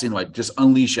passing, like just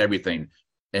unleash everything,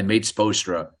 and made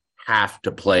Spoelstra have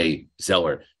to play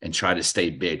Zeller and try to stay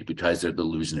big because they're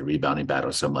losing the rebounding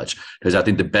battle so much. Because I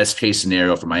think the best case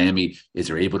scenario for Miami is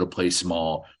they're able to play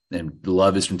small, and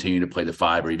Love is continuing to play the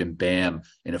 5, or even Bam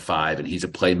in a 5, and he's a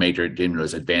playmaker, getting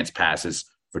those advanced passes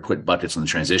for quick buckets on the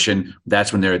transition.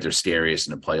 That's when they're at their scariest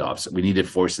in the playoffs. We need to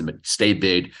force them to stay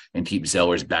big and keep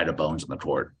Zeller's battered bones on the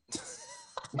court.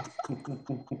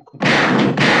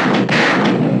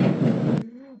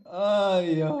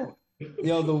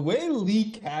 Yo, the way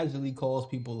Lee casually calls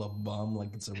people a bum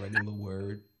like it's a regular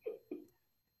word.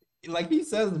 Like he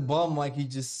says bum like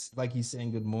he's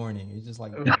saying good morning. He's just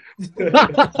like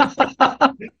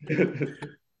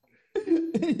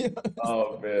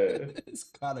Oh man. It's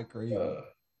kind of crazy.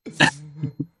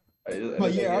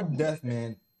 But yeah, I'm deaf,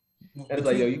 man. And it's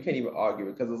like, yo, you can't even argue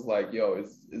it because it's like, yo,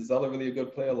 is Zeller really a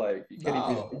good player? Like, you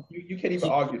can't even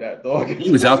argue that, dog.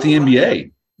 He was out the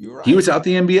NBA. You're right. He was out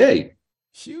the NBA.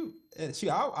 Shoot,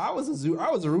 I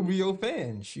was a Rubio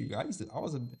fan. Shoot, I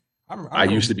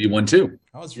used to be one too.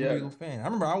 I was a Rubio fan. I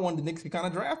remember I wanted the Knicks to kind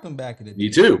of draft him back in the day. Me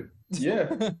too.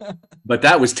 Yeah. But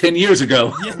that was 10 years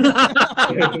ago. That's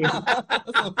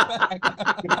a fact.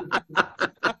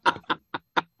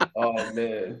 Oh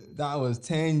man. That was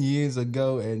 10 years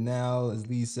ago, and now, as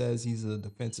Lee says, he's a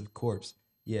defensive corpse.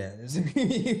 Yeah.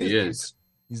 He is.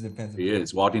 He's defensive. He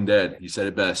is. Walking Dead. You said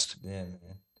it best. Yeah,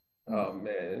 man. Oh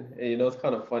man. And it's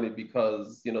kind of funny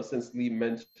because, since Lee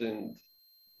mentioned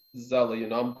Zeller,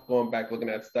 I'm going back looking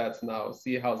at stats now,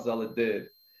 see how Zeller did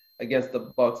against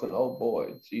the Bucks, and oh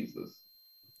boy, Jesus.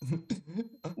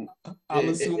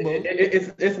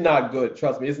 It's not good.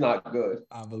 Trust me, it's not good.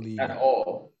 I believe at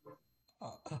all.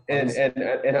 And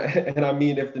I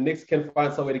mean, if the Knicks can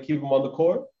find some way to keep him on the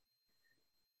court,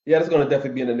 yeah, it's going to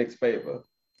definitely be in the Knicks' favor.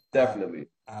 Definitely.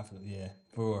 Yeah,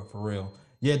 for real.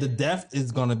 Yeah, the depth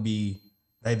is going to be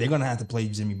they're going to have to play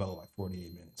Jimmy Butler like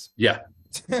 48 minutes. Yeah.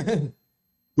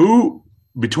 Who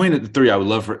between the three? I would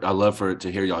love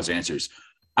to hear y'all's answers.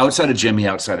 Outside of Jimmy,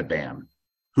 outside of Bam,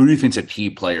 who do you think's a key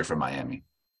player for Miami?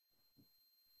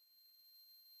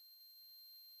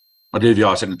 I'll give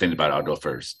y'all something to think about. I'll go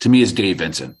first. To me, is Gabe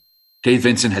Vincent. Gabe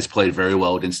Vincent has played very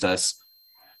well against us,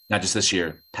 not just this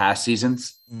year, past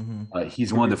seasons. Mm-hmm.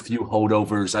 He's one of the few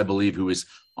holdovers, I believe, who was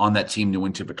on that team that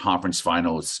went to the conference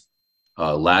finals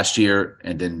last year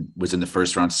and then was in the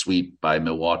first round sweep by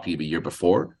Milwaukee the year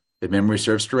before, if memory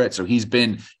serves correct. So he's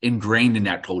been ingrained in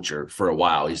that culture for a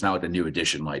while. He's not like a new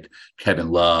addition like Kevin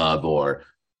Love or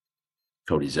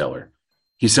Cody Zeller.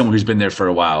 He's someone who's been there for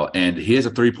a while, and he has a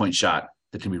three-point shot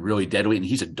that can be really deadly, and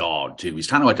he's a dog too. He's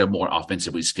kind of like a more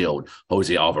offensively skilled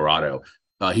Jose Alvarado.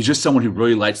 He's just someone who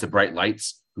really lights the bright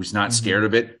lights, who's not scared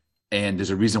of it, and there's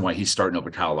a reason why he's starting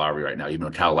over Kyle Lowry right now, even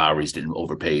though Kyle Lowry's getting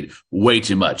overpaid way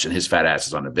too much, and his fat ass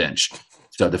is on the bench.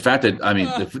 So the fact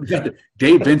that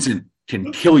Dave Vincent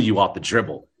can kill you off the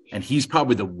dribble, and he's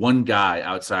probably the one guy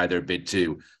outside their big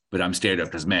two, but I'm scared of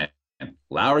because, man,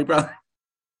 Lowry, bro.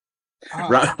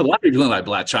 Lowry's looking like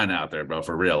Black China out there, bro,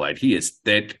 for real. Like, he is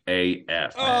thick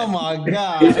AF. Oh, my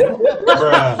God.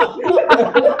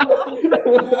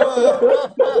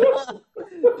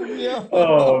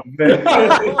 Oh, man.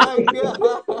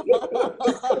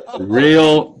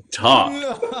 Real talk,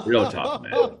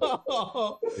 man.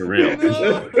 For real.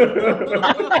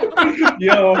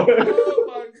 Yo. Oh,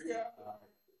 my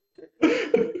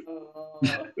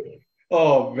God.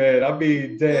 Oh man, I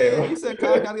mean, damn. He said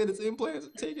Kyle gotta get his implants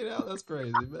and take it out. That's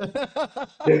crazy, man.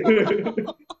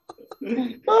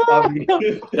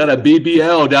 Got a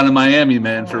BBL down in Miami,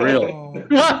 man, for real.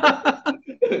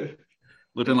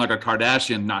 Looking like a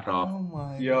Kardashian knockoff. Oh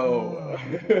my Yo.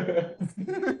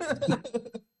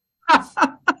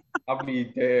 I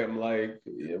mean, damn, like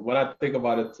when I think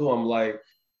about it too, I'm like,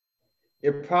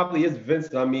 it probably is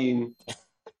Vincent.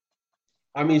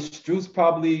 I mean, Strus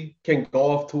probably can go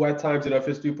off too at times. If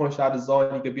his 3-point shot is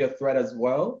on, he could be a threat as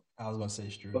well. I was gonna say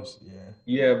Strus,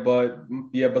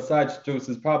 besides Strus,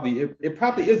 it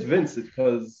probably is Vincent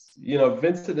because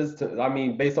Vincent is.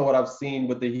 Based on what I've seen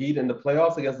with the Heat in the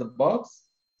playoffs against the Bucks,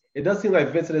 it does seem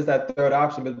like Vincent is that third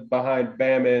option behind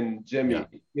Bam and Jimmy,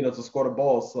 to score the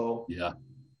ball. So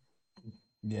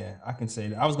Yeah, I can say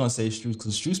that. I was gonna say Strus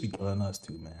because Strus be killing us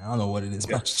too, man. I don't know what it is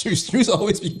about Strus. Strus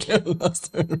always be killing us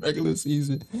during the regular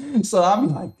season. So I'll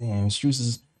be like, damn,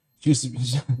 Strus.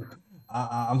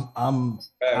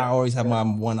 I always have my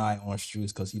one eye on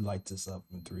Strus because he lights us up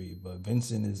from three. But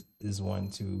Vincent is one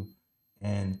too,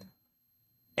 and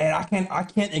I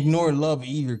can't ignore Love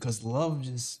either because Love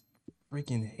just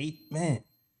freaking hate, man.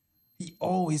 He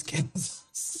always kills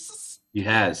us. He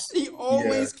has. He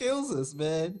always kills us,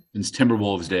 man. Since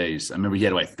Timberwolves days. I remember he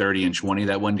had like 30 and 20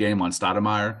 that one game on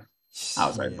Stoudemire. I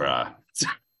was like, bruh.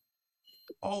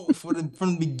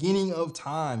 From the beginning of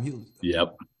time, he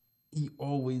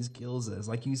always kills us.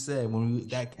 Like you said, when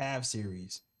that Cavs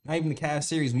series, not even the Cavs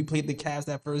series, we played the Cavs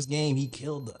that first game, he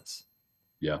killed us.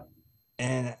 Yeah.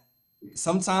 And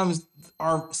sometimes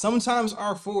our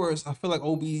fours, I feel like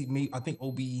I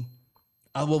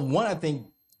think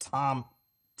Tom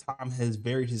has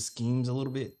varied his schemes a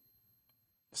little bit,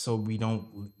 so we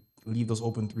don't leave those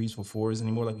open threes for fours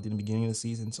anymore like we did in the beginning of the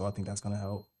season. So I think that's gonna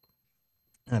help,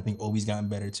 and I think Obi's gotten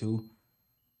better too.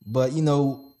 But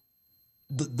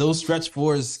those stretch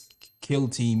fours kill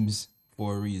teams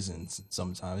for a reason.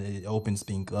 Sometimes it opens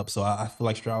things up. So I feel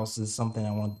like Strauss is something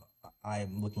I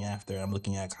am looking after. I'm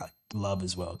looking at Love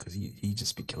as well because he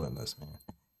just be killing us, man.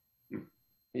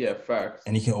 Yeah, facts.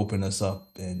 And he can open us up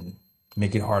and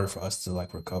make it harder for us to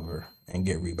like recover and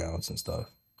get rebounds and stuff.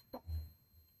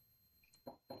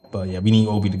 But yeah, we need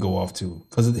Obi to go off too.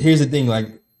 Because here's the thing, like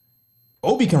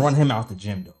Obi can run him out the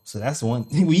gym though. So that's one.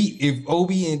 If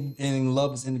Obi and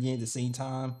Love is in the game at the same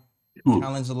time,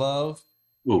 challenge Love,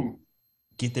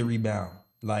 get the rebound.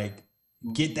 Like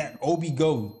get that Obi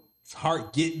go.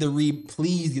 Hart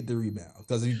please get the rebound.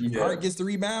 Because if Hart gets the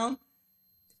rebound,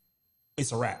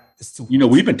 it's a wrap. It's too.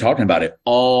 We've been talking about it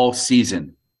all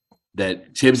season.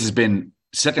 That Tibbs has been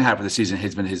second half of the season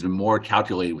has been more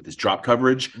calculated with his drop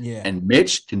coverage. Yeah. And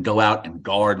Mitch can go out and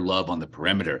guard Love on the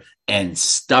perimeter and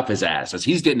stuff his ass. Because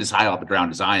he's getting as high off the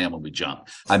ground as I am when we jump.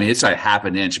 I mean, it's like half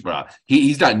an inch, bro.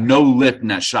 He's got no lift in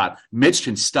that shot. Mitch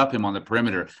can stuff him on the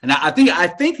perimeter. And I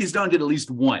think he's going to get at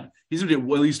least one. He's going to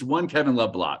get at least one Kevin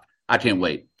Love block. I can't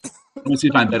wait. Let's see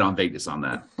if I can bet on Vegas on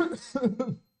that.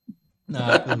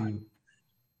 I feel you.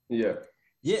 Yeah.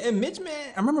 Yeah, and Mitch,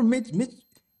 man, I remember Mitch.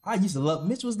 I used to love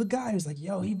Mitch. Was the guy who was like,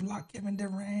 yo, he blocked Kevin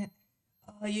Durant.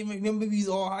 You remember he's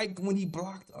all hyped when he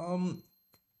blocked when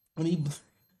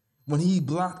he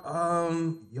blocked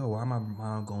yo, why am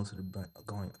I going to the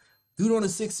going dude on the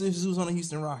Sixers who's on the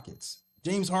Houston Rockets?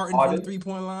 James Harden from the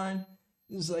 3-point line.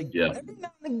 It was like every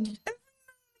now and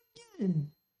again.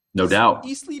 No doubt.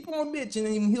 He sleep on Mitch and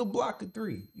then he'll block a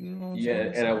three. You know what I'm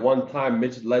saying? And at one time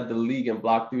Mitch led the league in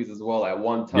block threes as well at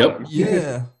one time. Yep.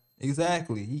 Yeah.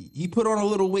 Exactly. He put on a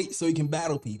little weight so he can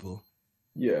battle people.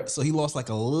 Yeah. So he lost like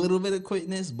a little bit of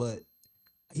quickness, but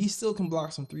he still can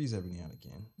block some threes every now and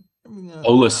again.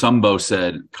 Ola Sumbo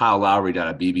said Kyle Lowry got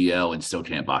a BBL and still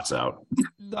can't box out.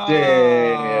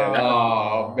 Damn.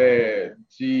 Oh, man.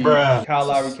 Jeez. Bruh. Kyle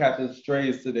Lowry catching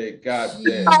strays today. God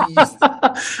damn.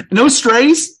 No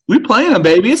strays? We playing them,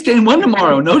 baby. It's game 1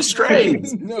 tomorrow. No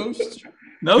strays.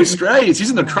 No strays. He's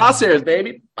in the crosshairs,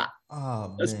 baby.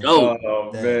 Oh, let's go.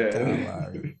 Oh,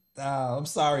 man. I'm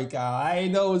sorry, Kyle. I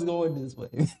didn't know it was going this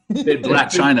way. Big Black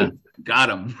China. Got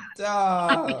him.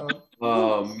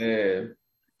 Oh, man.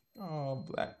 Oh,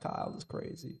 Black Kyle is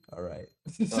crazy. All right.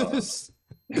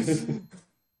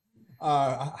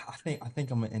 I think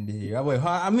I'm gonna end it here. Wait,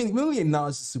 I mean, we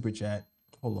acknowledge the super chat.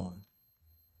 Hold on.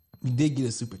 We did get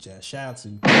a super chat. Shout out to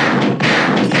Keith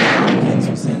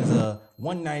who sends a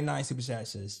 $1.99 super chat.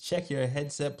 Says, check your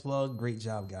headset plug. Great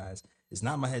job, guys. It's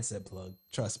not my headset plug.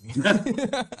 Trust me.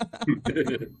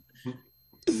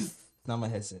 It's not my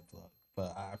headset plug.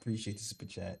 But I appreciate the super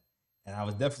chat. And I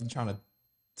was definitely trying to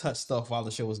touch stuff while the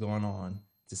show was going on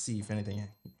to see if anything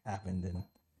happened. And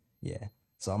yeah.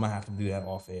 So I'm going to have to do that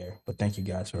off air. But thank you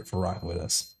guys for rocking with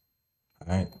us.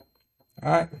 All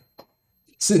right.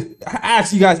 So I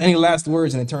asked you guys any last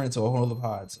words and it turned into a whole other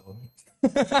pod. So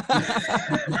that's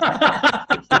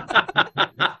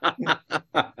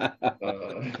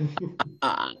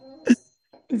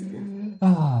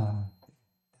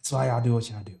why y'all do what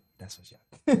y'all do. That's what y'all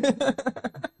do.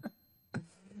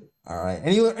 All right.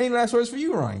 Any last words for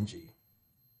you, Ryan G?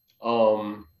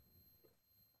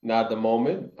 Not at the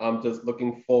moment. I'm just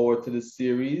looking forward to the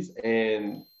series,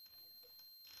 and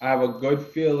I have a good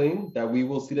feeling that we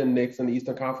will see the Knicks in the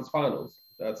Eastern Conference Finals.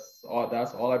 That's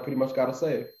all I pretty much got to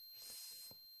say.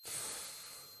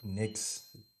 Knicks,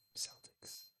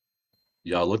 Celtics.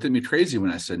 Y'all looked at me crazy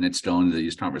when I said Knicks going to the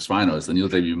Eastern Conference Finals. Then you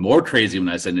looked at me more crazy when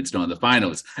I said Knicks going to the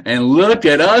Finals. And look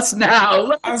at us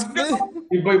now. Let's go.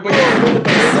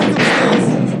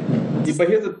 but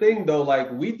here's the thing though,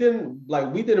 we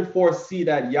didn't foresee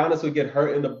that Giannis would get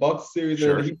hurt in the Bucks series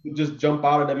Sure. and he would just jump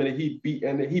out of them and he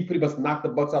pretty much knocked the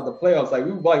Bucks out of the playoffs.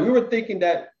 We were thinking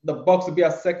that the Bucks would be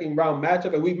our second round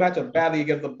matchup and we match up badly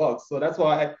against the Bucks. So that's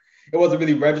why it wasn't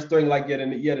really registering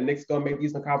the Knicks gonna make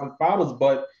Eastern Conference Finals,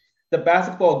 but the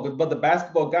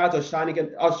basketball gods are shining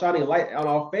light on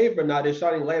our favor now. They're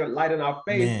shining light in our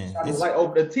face, shining light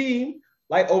over the team,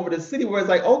 light over the city. Where it's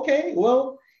like, okay,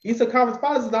 well, Eastern Conference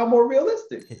Finals is now more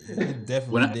realistic. It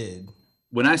definitely did.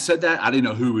 When I said that, I didn't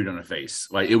know who we were going to face.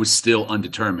 Like, it was still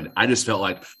undetermined. I just felt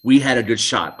like we had a good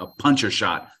shot, a puncher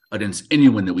shot against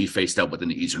anyone that we faced up with in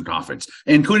the Eastern Conference,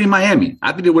 including Miami.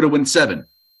 I think it would have won 7.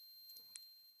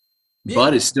 Yeah.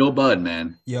 Bud is still Bud,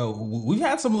 man. Yo, we've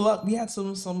had some luck. We had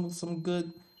some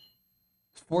good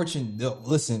fortune.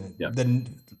 Listen, the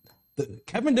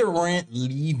Kevin Durant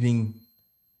leaving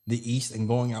the East and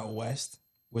going out West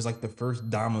was like the first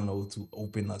domino to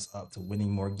open us up to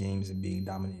winning more games and being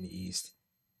dominant in the East.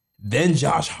 Then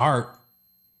Josh Hart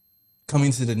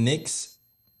coming to the Knicks,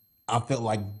 I felt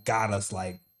like got us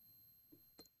like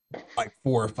 4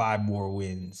 or 5 more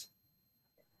wins.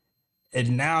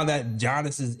 And now that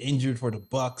Giannis is injured for the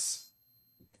Bucks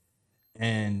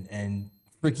and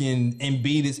freaking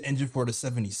Embiid is injured for the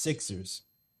 76ers.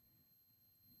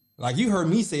 Like you heard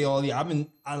me say all year, I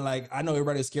know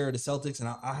everybody's scared of the Celtics and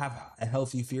I have a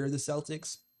healthy fear of the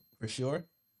Celtics for sure.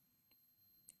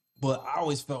 But I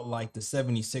always felt like the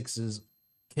 76ers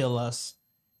kill us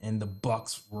and the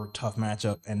Bucks were a tough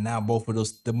matchup. And now both of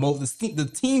those,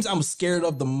 the teams I'm scared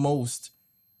of the most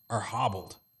are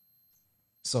hobbled.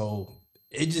 So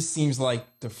it just seems like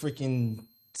the freaking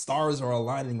stars are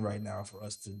aligning right now for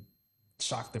us to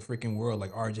shock the freaking world,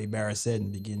 like RJ Barrett said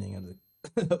in the beginning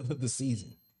of the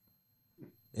season.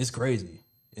 It's crazy.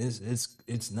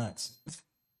 It's nuts.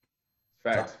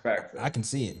 Facts. I can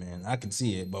see it, man. I can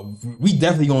see it. But we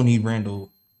definitely gonna need Randall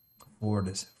for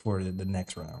the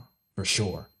next round for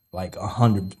sure. Like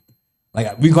 100. Like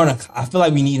I feel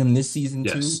like we need him this season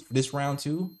too, this round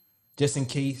too, just in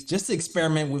case, just to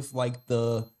experiment with like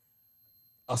a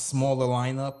smaller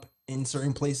lineup in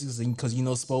certain places, and because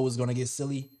Spo is gonna get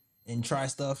silly and try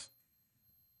stuff.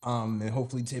 And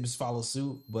hopefully Tibbs follows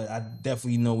suit, but I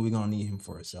definitely know we're gonna need him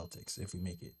for the Celtics if we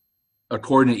make it.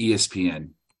 According to ESPN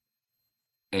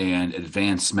and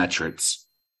advanced metrics,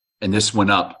 and this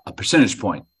went up a percentage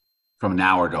point from an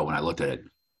hour ago when I looked at it,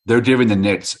 they're giving the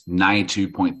Knicks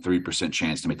 92.3%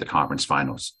 chance to make the conference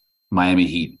finals. Miami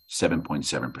Heat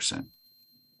 7.7%.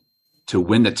 To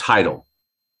win the title,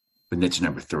 the Knicks are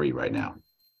number 3 right now.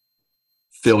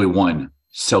 Philly 1,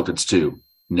 Celtics 2,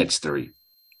 Knicks 3.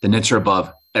 The Knicks are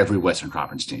above every Western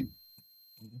Conference team.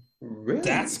 Really?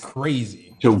 That's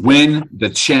crazy. To win the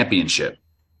championship.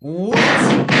 What's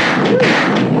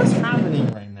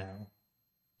happening right now?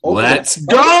 Let's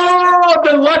go!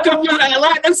 The luck of your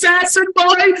Latin assassin, boy!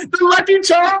 The lucky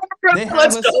charm!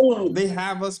 Let's go! They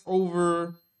have us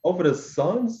over the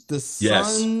Suns? The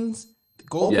Suns,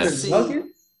 Golden State, Nuggets?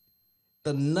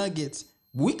 the Nuggets.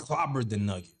 We clobbered the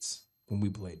Nuggets when we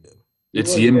played them.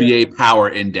 It's the NBA Power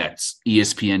Index,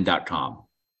 ESPN.com.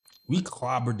 We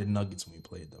clobbered the Nuggets when we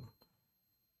played them.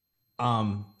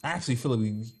 I actually feel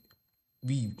like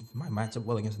we might match up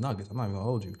well against the Nuggets. I'm not even gonna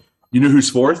hold you. You know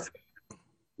who's 4th?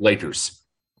 Lakers.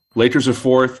 Lakers are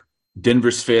 4th.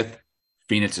 Denver's 5th.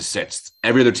 Phoenix is 6th.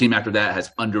 Every other team after that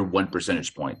has under 1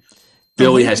 percentage point.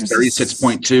 Philly has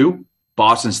 36.2.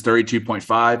 Boston's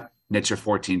 32.5. Knicks are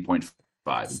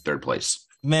 14.5 in 3rd place.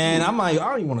 Man, I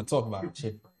don't even want to talk about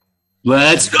shit.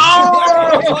 Let's go!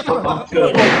 I'm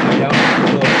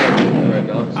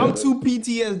too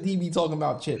PTSD be talking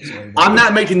about chips. Right now. I'm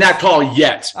not making that call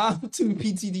yet. I'm too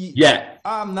PTD. Yet.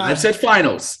 I'm not. I've said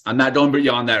finals. I'm not going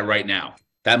beyond that right now.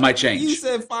 That might change. You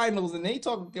said finals, and they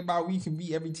talking about we can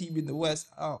beat every team in the West.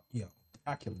 Oh, yeah,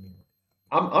 I kill me.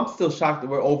 I'm still shocked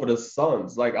that we're over the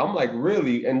Suns. Like, I'm like,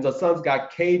 really? And the Suns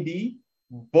got KD,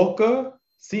 Booker,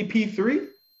 CP3?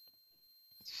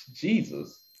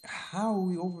 Jesus. How are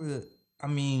we over the? I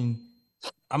mean,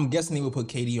 I'm guessing they would put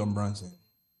KD on Brunson,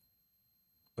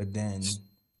 but then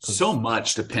so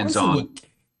much depends Brunson on would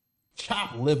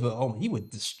chop liver. Oh, he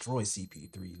would destroy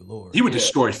CP3. Lord, he would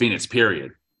destroy Phoenix.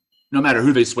 Period. No matter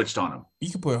who they switched on him. You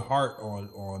could put Hart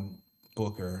on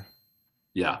Booker.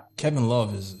 Yeah, Kevin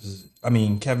Love is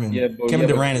Kevin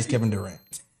Durant is Kevin Durant.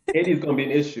 KD's gonna be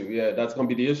an issue. Yeah, that's gonna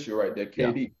be the issue right there.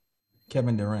 KD. Yeah.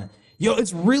 Kevin Durant. Yo,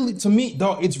 it's really, to me,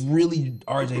 dog, it's really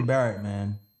RJ Barrett,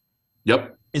 man.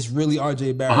 Yep. It's really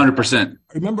RJ Barrett. 100%.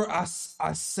 Remember, I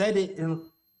said it in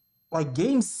like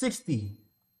game 60.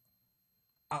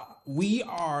 We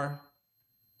are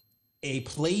a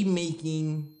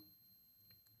playmaking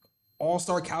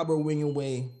all-star caliber wing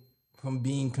away from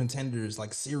being contenders,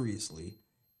 like seriously.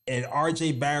 And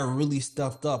RJ Barrett really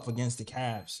stuffed up against the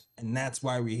Cavs. And that's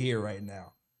why we're here right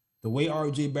now. The way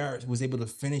RJ Barrett was able to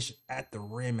finish at the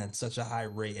rim at such a high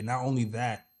rate. And not only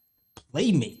that,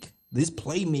 this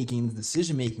playmaking,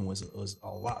 decision-making was a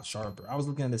lot sharper. I was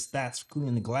looking at the stats,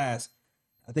 cleaning the glass.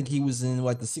 I think he was in the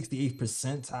 68th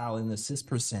percentile in assist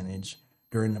percentage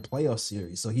during the playoff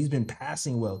series. So he's been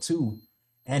passing well too.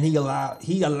 And he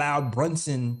allowed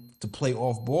Brunson to play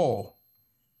off ball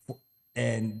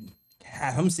and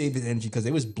have him save his energy because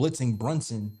they was blitzing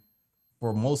Brunson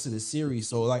for most of the series.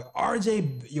 So like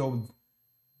RJ,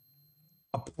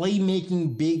 a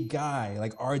playmaking big guy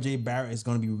like RJ Barrett is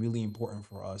going to be really important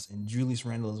for us, and Julius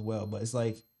Randle as well. But it's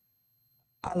like,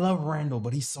 I love Randle,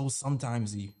 but he's so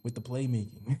sometimesy with the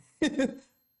playmaking.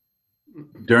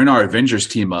 During our Avengers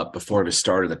team up before the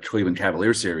start of the Cleveland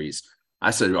Cavalier series, I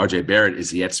said RJ Barrett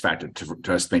is the X factor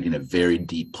to us making a very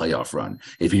deep playoff run.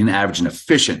 If he can average an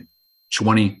efficient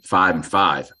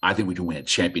 25-5, I think we can win a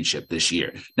championship this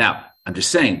year. Now, I'm just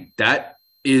saying that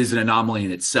is an anomaly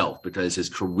in itself because his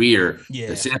career,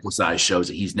 the sample size shows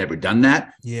that he's never done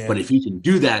that. Yeah. But if he can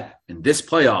do that in this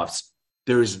playoffs,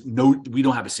 we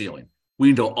don't have a ceiling. We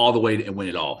need to go all the way and win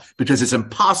it all because it's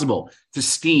impossible to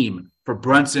scheme for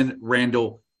Brunson,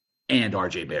 Randle, and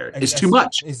RJ Barrett. It's too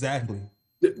much. Exactly.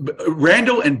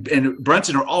 Randle and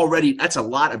Brunson are already, that's a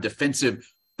lot of defensive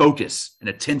focus and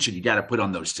attention you got to put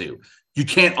on those two. You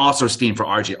can't also scheme for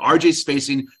RJ. RJ's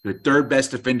facing your third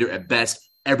best defender at best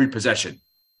every possession.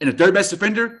 And the third best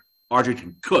defender, RJ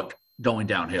can cook going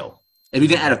downhill. If you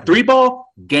can add a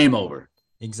 3-ball, game over.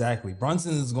 Exactly.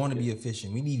 Brunson is going to be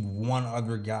efficient. We need one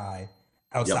other guy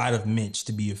outside of Mitch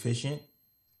to be efficient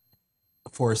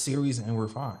for a series, and we're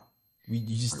fine. We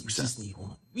just need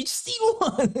one. We just need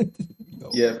one.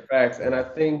 Yeah, facts. And I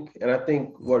think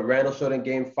what Randall showed in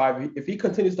Game 5, if he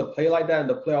continues to play like that in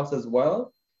the playoffs as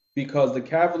well, because the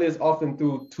Cavaliers often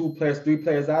threw 2 players, 3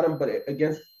 players at him, but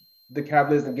against the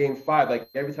Cavaliers in Game 5, like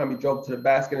every time he drove to the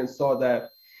basket and saw that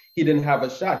he didn't have a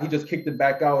shot, he just kicked it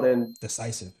back out and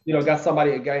decisive. Got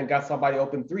somebody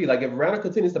open 3. Like if Randall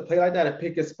continues to play like that and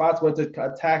pick his spots when to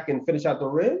attack and finish out the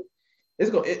rim, it's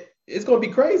gonna be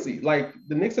crazy. Like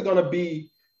the Knicks are gonna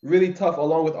be really tough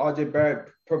along with RJ Barrett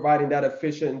providing that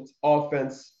efficient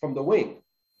offense from the wing.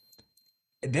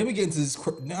 And then we get into this.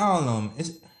 I don't know.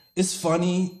 It's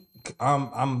funny.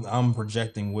 I'm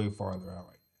projecting way farther out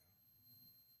right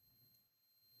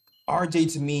now.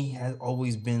 RJ to me has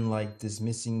always been like this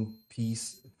missing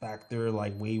piece factor,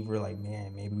 like waiver. Like,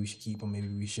 man, maybe we should keep him. Maybe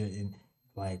we shouldn't.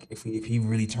 Like if he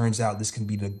really turns out this can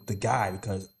be the guy,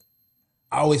 because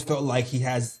I always felt like he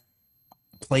has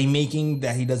playmaking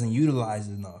that he doesn't utilize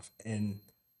enough. And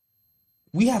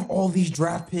we have all these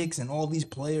draft picks and all these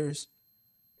players.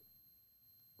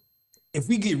 If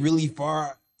we get really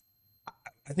far,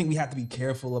 I think we have to be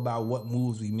careful about what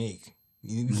moves we make.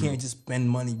 We can't just spend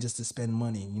money just to spend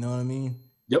money. You know what I mean?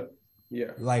 Yep.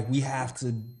 Yeah. Like we have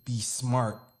to be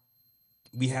smart.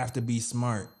 We have to be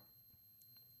smart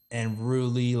and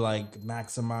really like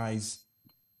maximize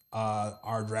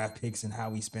our draft picks and how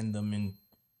we spend them, and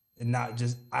not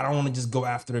just, I don't want to just go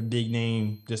after a big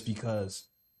name just because.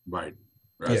 Right.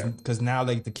 Because now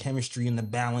like the chemistry and the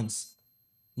balance,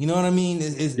 you know what I mean?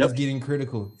 It's getting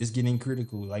critical. It's getting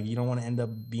critical. Like you don't want to end up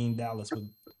being Dallas with.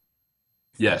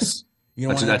 Yes.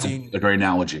 That's a great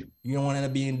analogy. You don't want to end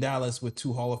up being Dallas with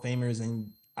 2 Hall of Famers and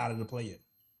out of the play yet.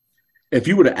 If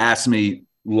you would have asked me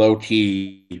low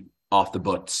key off the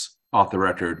books, off the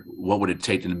record, what would it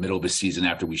take in the middle of the season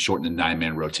after we shortened the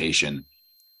 9-man rotation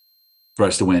for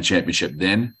us to win a championship,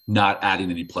 then not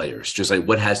adding any players, just like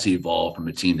what has to evolve from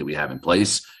the team that we have in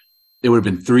place, it would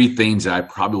have been 3 things that I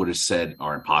probably would have said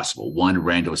are impossible. 1,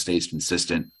 Randall stays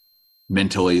consistent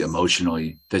mentally,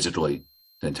 emotionally, physically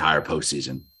the entire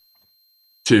postseason.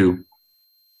 2,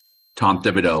 Tom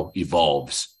Thibodeau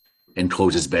evolves and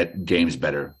closes games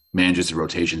better, manages the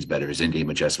rotations better, his in-game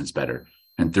adjustments better.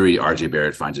 And 3, RJ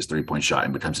Barrett finds his 3-point shot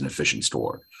and becomes an efficient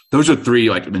scorer. Those are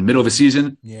 3, like in the middle of the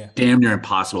season, damn near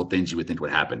impossible things you would think would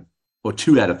happen. Well,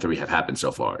 2 out of 3 have happened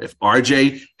so far. If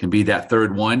RJ can be that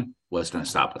third one, what's going to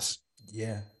stop us?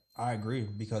 Yeah, I agree,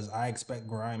 because I expect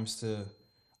Grimes to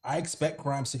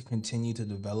continue to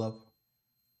develop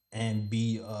and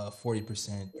be a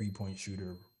 40% 3-point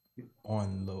shooter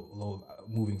on low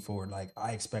moving forward. Like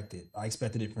I expected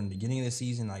it from the beginning of the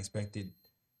season. I expected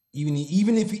even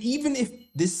if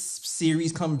this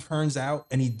series turns out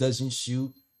and he doesn't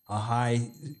shoot a high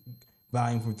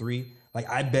volume from 3, like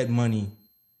I bet money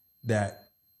that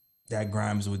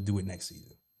Grimes would do it next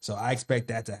season. So I expect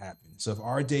that to happen. So if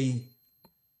RJ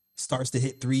starts to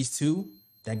hit threes too,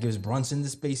 That gives Brunson the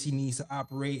space he needs to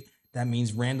operate. That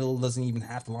means Randall doesn't even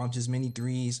have to launch as many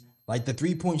threes. Like the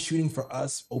 3-point shooting for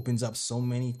us opens up so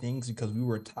many things because we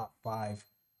were a top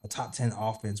 10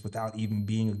 offense without even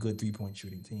being a good 3-point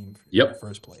shooting team in the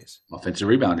first place. Offensive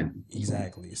rebounding.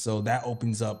 Exactly. So that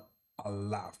opens up a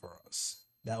lot for us.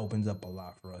 And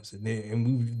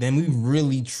we've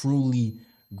really truly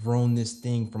grown this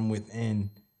thing from within.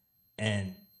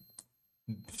 And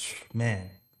man,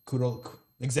 kudos,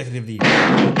 executive of the year.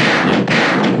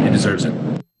 He deserves it.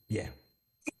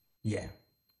 Yeah.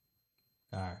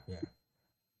 All right, yeah.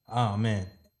 Oh man,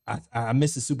 I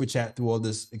missed the super chat through all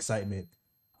this excitement.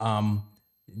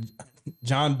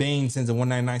 John Bain sends a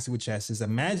 199 super chat, says,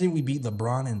 imagine we beat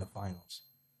LeBron in the finals.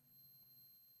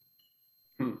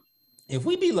 If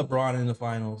we beat LeBron in the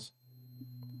finals,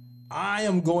 I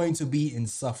am going to be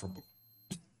insufferable.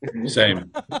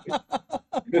 Same.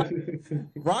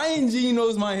 Ryan G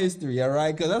knows my history, all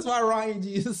right? Because that's why Ryan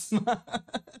G is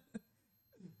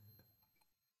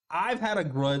I've had a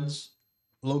grudge,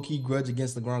 low-key grudge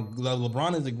against LeBron.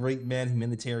 LeBron is a great man,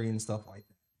 humanitarian, stuff like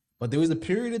that. But there was a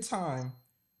period of time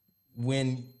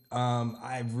when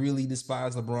I really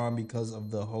despised LeBron because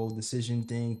of the whole decision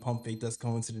thing, pump fake us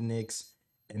going to the Knicks,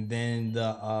 and then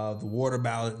the water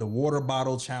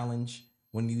bottle challenge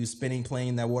when he was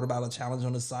playing that water bottle challenge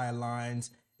on the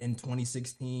sidelines in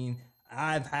 2016.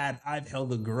 I've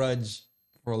held a grudge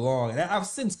for long, and I've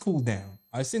since cooled down.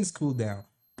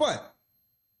 But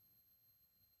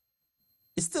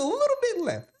it's still a little bit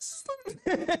left.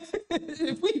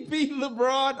 If we beat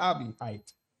LeBron, I'll be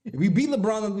hyped. If we beat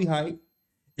LeBron, I'll be hyped.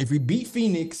 If we beat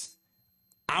Phoenix,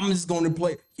 I'm just going to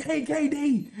play. Hey,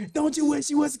 KD, don't you wish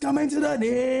you was coming to the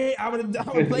Knicks? I would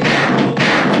play.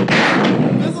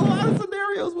 There's a lot of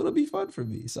scenarios that'll be fun for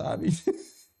me. So I mean,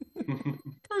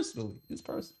 it's personal.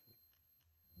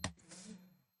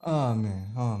 Oh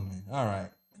man. All right.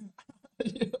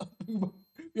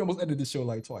 We almost ended the show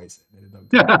like twice.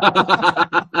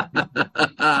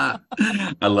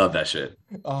 I love that shit.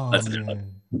 Oh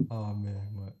man.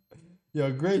 But,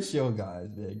 yo, great show,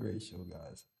 guys. Man, great show,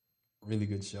 guys. Really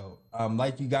good show.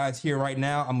 Like you guys hear right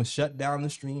now, I'm gonna shut down the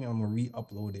stream. I'm gonna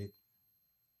re-upload it.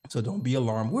 So don't be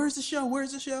alarmed. Where's the show?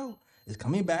 It's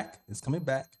coming back. I'm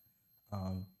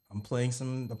playing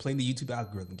the YouTube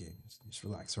algorithm game. Just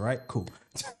relax. All right, cool.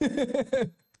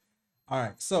 All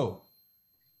right, so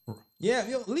yeah,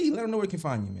 yo, Lee, let them know where they can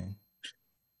find you, man.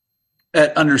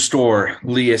 At _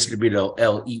 Lee Escobedo,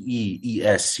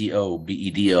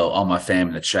 LEEESCOBEDO. All my fam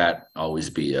in the chat always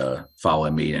be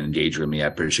following me and engage with me. I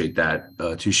appreciate that.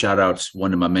 2 shout outs. One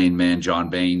to my main man, John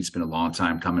Bain. It's been a long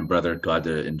time coming, brother. Glad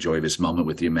to enjoy this moment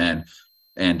with you, man.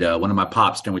 And one of my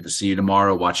pops. Can't wait to see you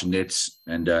tomorrow watching Knicks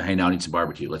and hang out and eat some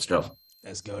barbecue. Let's go.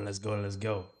 Let's go.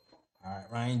 All right,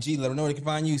 Ryan G, let them know where they can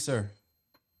find you, sir.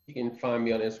 You can find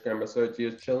me on Instagram at Sir G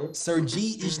is chilling. Sir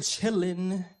G is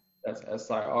chilling. That's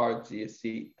SIRG is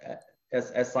CHILLIN.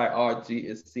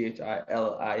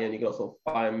 You can also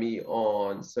find me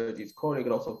on Sir G's Corner. You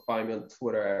can also find me on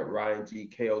Twitter at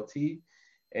RyanGKOT.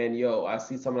 And yo, I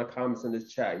see some of the comments in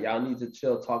this chat. Y'all need to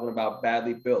chill talking about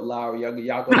badly built Lowry.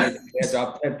 Y'all gonna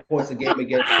drop 10 points a game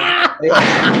against him.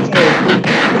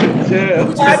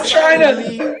 I'm trying to.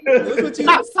 Look what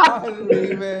you decided,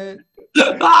 Lee, man.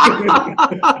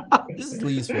 This is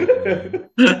Lee's fault, man.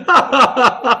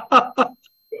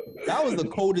 That was the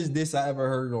coldest diss I ever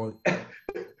heard on.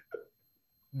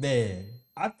 Man,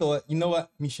 I thought, you know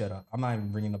what? Let me shut up. I'm not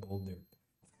even bringing up old dirt.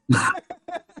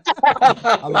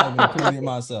 I'm not even including it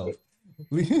myself.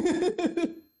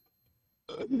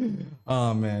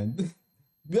 Oh man.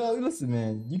 Yo, listen,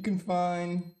 man. You can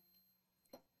find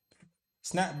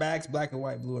snapbacks, black and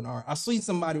white, blue and orange. I seen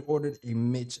somebody ordered a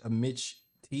Mitch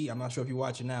tee. I'm not sure if you're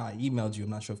watching now. I emailed you.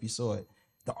 I'm not sure if you saw it.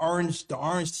 The orange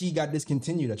tee got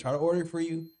discontinued. I tried to order it for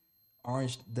you.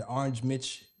 The orange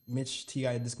Mitch tee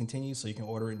got discontinued, so you can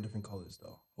order it in different colors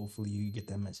though. Hopefully you get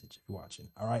that message if you're watching.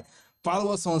 All right.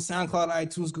 Follow us on SoundCloud,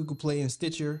 iTunes, Google Play, and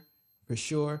Stitcher for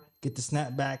sure. Get the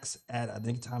snapbacks at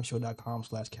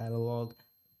knickoftimeshow.com/catalog,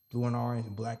 blue and orange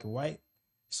and black and white.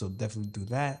 So definitely do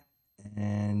that.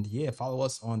 And yeah, follow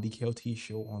us on the KOT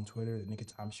Show on Twitter, the Knick of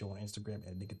Time Show on Instagram,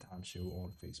 and Knick of Time Show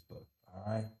on Facebook. All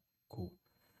right, cool.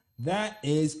 That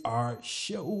is our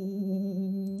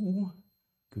show.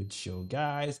 Good show,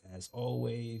 guys, as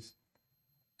always.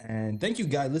 And thank you,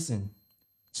 guys. Listen,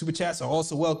 super chats are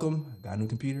also welcome. I got a new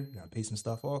computer. Got to pay some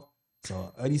stuff off.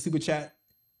 So any super chat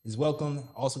is welcome.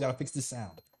 Also got to fix the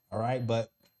sound. All right,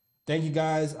 but thank you,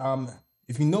 guys.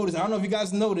 If you notice, I don't know if you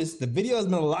guys noticed, the video has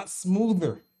been a lot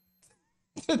smoother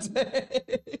today.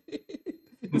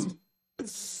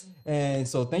 And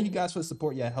so thank you guys for the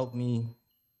support. Yeah, helped me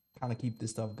kind of keep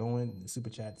this stuff going. The super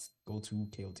chats go to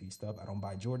KOT stuff. I don't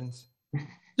buy Jordans.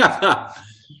 I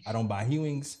don't buy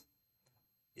Hewings.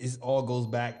 It all goes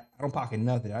back. I don't pocket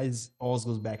nothing. It always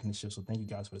goes back in the show. So thank you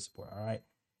guys for the support. All right.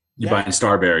 You buying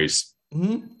Starberries?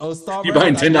 Mm-hmm. Oh, Starberries. You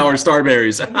buying $10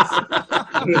 Starberries?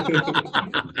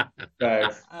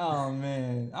 Guys. Oh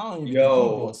man, I don't even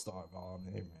Yo. Starball,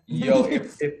 man. Yo,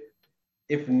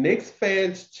 if Knicks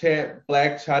fans chant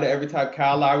Black China every time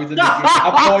Kyle Lowry's in the game,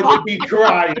 I'm going to be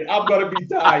crying. I'm going to be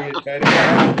dying,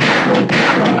 man.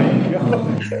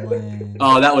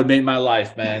 Oh, that would make my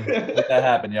life, man. Let that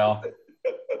happen, y'all.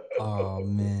 Oh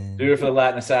man. Do it for the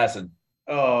Latin assassin.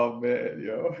 Oh man,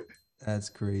 yo. That's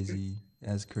crazy.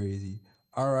 That's crazy.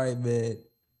 All right, man.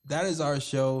 That is our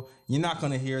show. You're not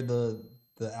gonna hear the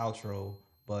outro,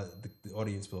 but the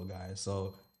audience will, guys.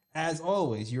 So as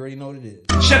always, you already know what it is.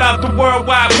 Shout out to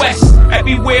Worldwide West.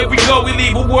 Everywhere we go, we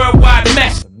leave a worldwide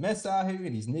mess. The mess out here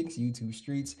in these Knicks YouTube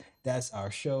streets. That's our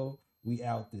show. We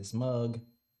out this mug.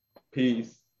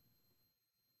 Peace.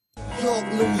 York,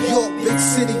 New York, big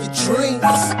city of dreams.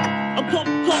 I'm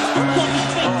coming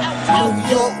straight out.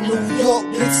 New York,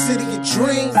 big city of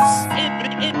dreams.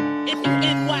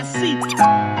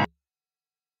 NYC.